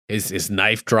 and his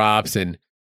knife drops, and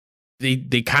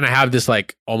they kind of have this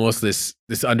like almost this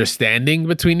understanding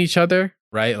between each other,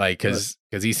 right? Like because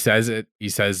he says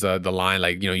the line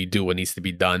like you do what needs to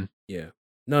be done. Yeah.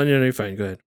 No, you're fine. Go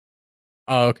ahead.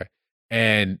 Oh, okay.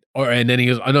 And then he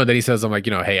goes, then he says, I'm like,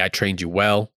 hey, I trained you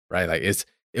well, right? Like it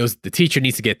was the teacher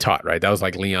needs to get taught, right? That was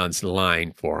like Leon's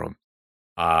line for him.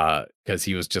 Because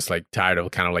he was just like tired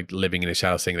of kind of like living in the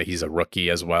shadows, saying that he's a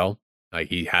rookie as well. Like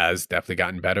he has definitely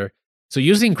gotten better. So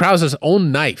using Krauser's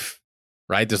own knife,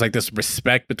 right? There's like this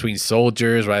respect between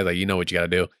soldiers, right? Like what you got to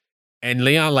do. And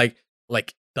Leon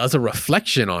like does a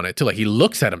reflection on it too. Like he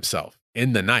looks at himself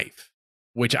in the knife,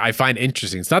 which I find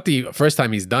interesting. It's not the first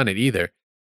time he's done it either.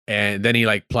 And then he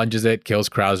like plunges it, kills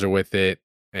Krauser with it,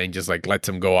 and just like lets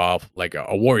him go off like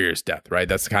a warrior's death, right?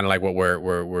 That's kind of like what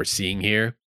we're seeing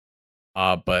here.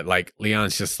 But like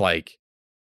Leon's just like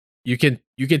you can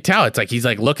tell it's like he's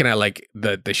like looking at like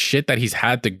the shit that he's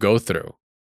had to go through,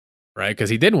 right? Because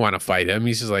he didn't want to fight him.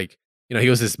 He's just like he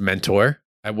was his mentor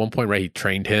at one point, right? He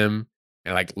trained him,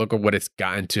 and like look at what it's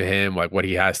gotten to him, like what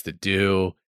he has to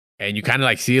do, and you kind of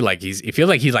like see like it feels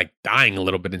like he's like dying a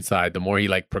little bit inside the more he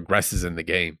like progresses in the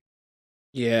game.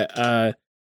 Yeah,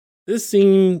 this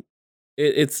scene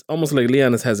it's almost like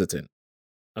Leon is hesitant.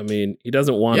 I mean, he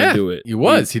doesn't want to do it.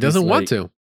 He doesn't want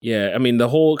to. Yeah, I mean, the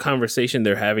whole conversation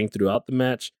they're having throughout the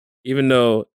match, even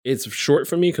though it's short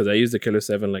for me because I used the Killer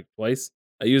 7 like twice.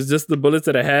 I used just the bullets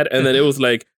that I had, and then it was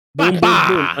like boom, boom,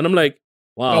 boom, and I'm like,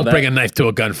 wow. Don't bring a knife to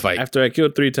a gunfight. After I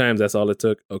killed 3 times, that's all it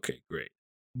took. Okay, great.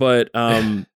 But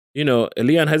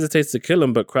Leon hesitates to kill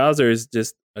him, but Krauser is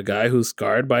just a guy who's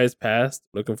scarred by his past,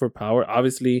 looking for power,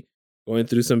 obviously going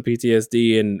through some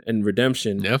PTSD and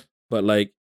redemption. Yeah. But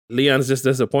like Leon's just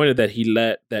disappointed that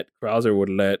that Krauser would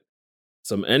let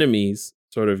some enemies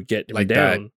sort of get him like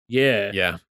down. That. Yeah.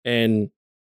 Yeah. And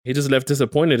he just left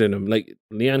disappointed in him. Like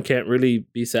Leon can't really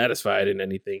be satisfied in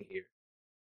anything here.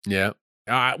 Yeah.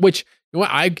 Which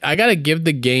I gotta give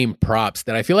the game props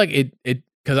that I feel like it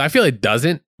because I feel it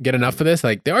doesn't get enough of this.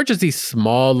 Like there are just these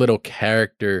small little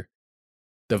character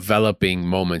developing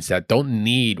moments that don't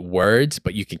need words,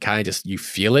 but you can kind of just, you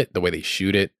feel it, the way they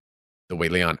shoot it, the way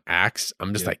Leon acts.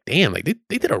 I'm just like, damn, like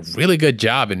they did a really good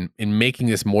job in making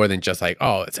this more than just like,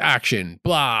 oh, it's action,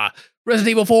 blah, Resident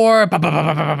Evil 4, bah, bah,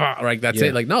 bah, bah, bah, bah, like that's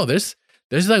it. Like, no, there's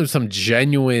like some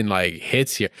genuine like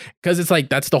hits here, because it's like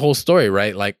that's the whole story,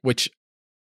 right? Like, which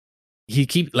he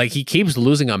keeps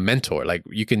losing a mentor. Like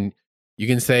you can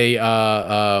say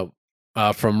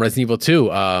from Resident Evil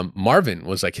 2, Marvin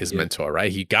was like his mentor,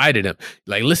 right? He guided him.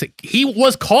 Like, listen, he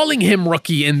was calling him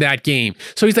Rookie in that game.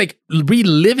 So he's like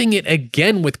reliving it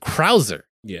again with Krauser.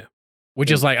 Yeah. Which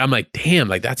is like, I'm like, damn,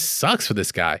 like that sucks for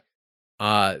this guy.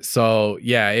 So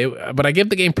yeah, but I give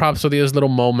the game props for those little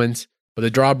moments, but the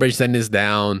drawbridge then is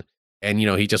down, and you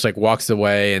know, he just like walks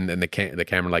away, and then the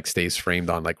camera like stays framed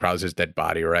on like Krauser's dead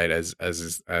body, right? As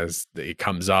it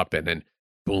comes up, and then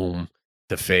boom,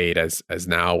 to fade as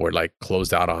now we're like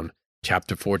closed out on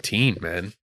chapter 14,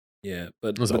 man. Yeah, but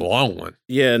it was a long one.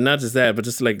 Yeah, not just that, but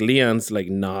just like Leon's like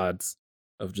nods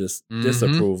of just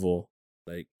disapproval.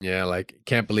 Like, yeah, like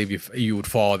can't believe you would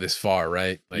fall this far,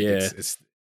 right? Like it's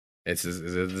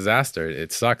a disaster.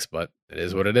 It sucks, but it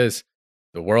is what it is.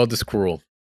 The world is cruel.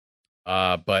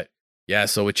 But yeah,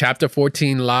 so with chapter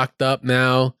 14 locked up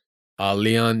now,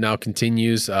 Leon now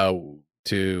continues to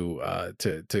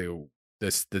the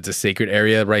sacred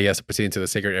area, right? He has to proceed into the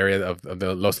sacred area of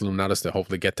the Los Illuminados to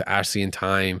hopefully get to Ashley in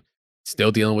time.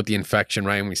 Still dealing with the infection,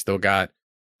 right? And we still got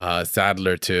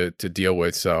Sadler to deal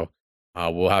with. So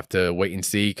we'll have to wait and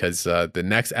see, because the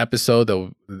next episode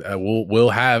we'll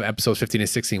have episodes 15 and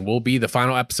 16 will be the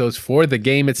final episodes for the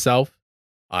game itself.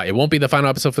 It won't be the final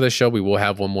episode for the show. We will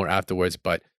have one more afterwards,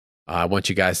 but I want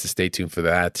you guys to stay tuned for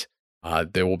that.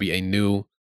 There will be a new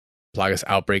Plagas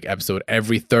Outbreak episode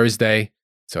every Thursday.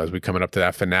 So as we're coming up to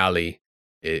that finale,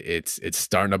 it's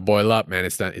starting to boil up, man.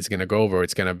 It's going to go over.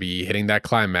 It's going to be hitting that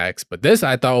climax. But this,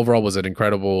 I thought overall was an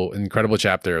incredible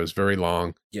chapter. It was very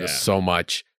long. Yeah. There's so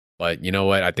much. But you know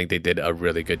what? I think they did a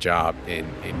really good job in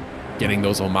getting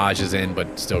those homages in,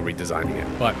 but still redesigning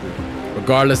it. But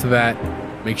regardless of that,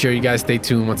 make sure you guys stay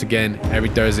tuned. Once again, every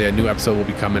Thursday, a new episode will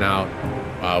be coming out.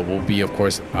 We'll be, of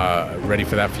course, ready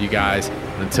for that for you guys.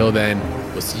 And until then,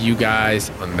 we'll see you guys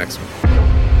on the next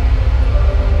one.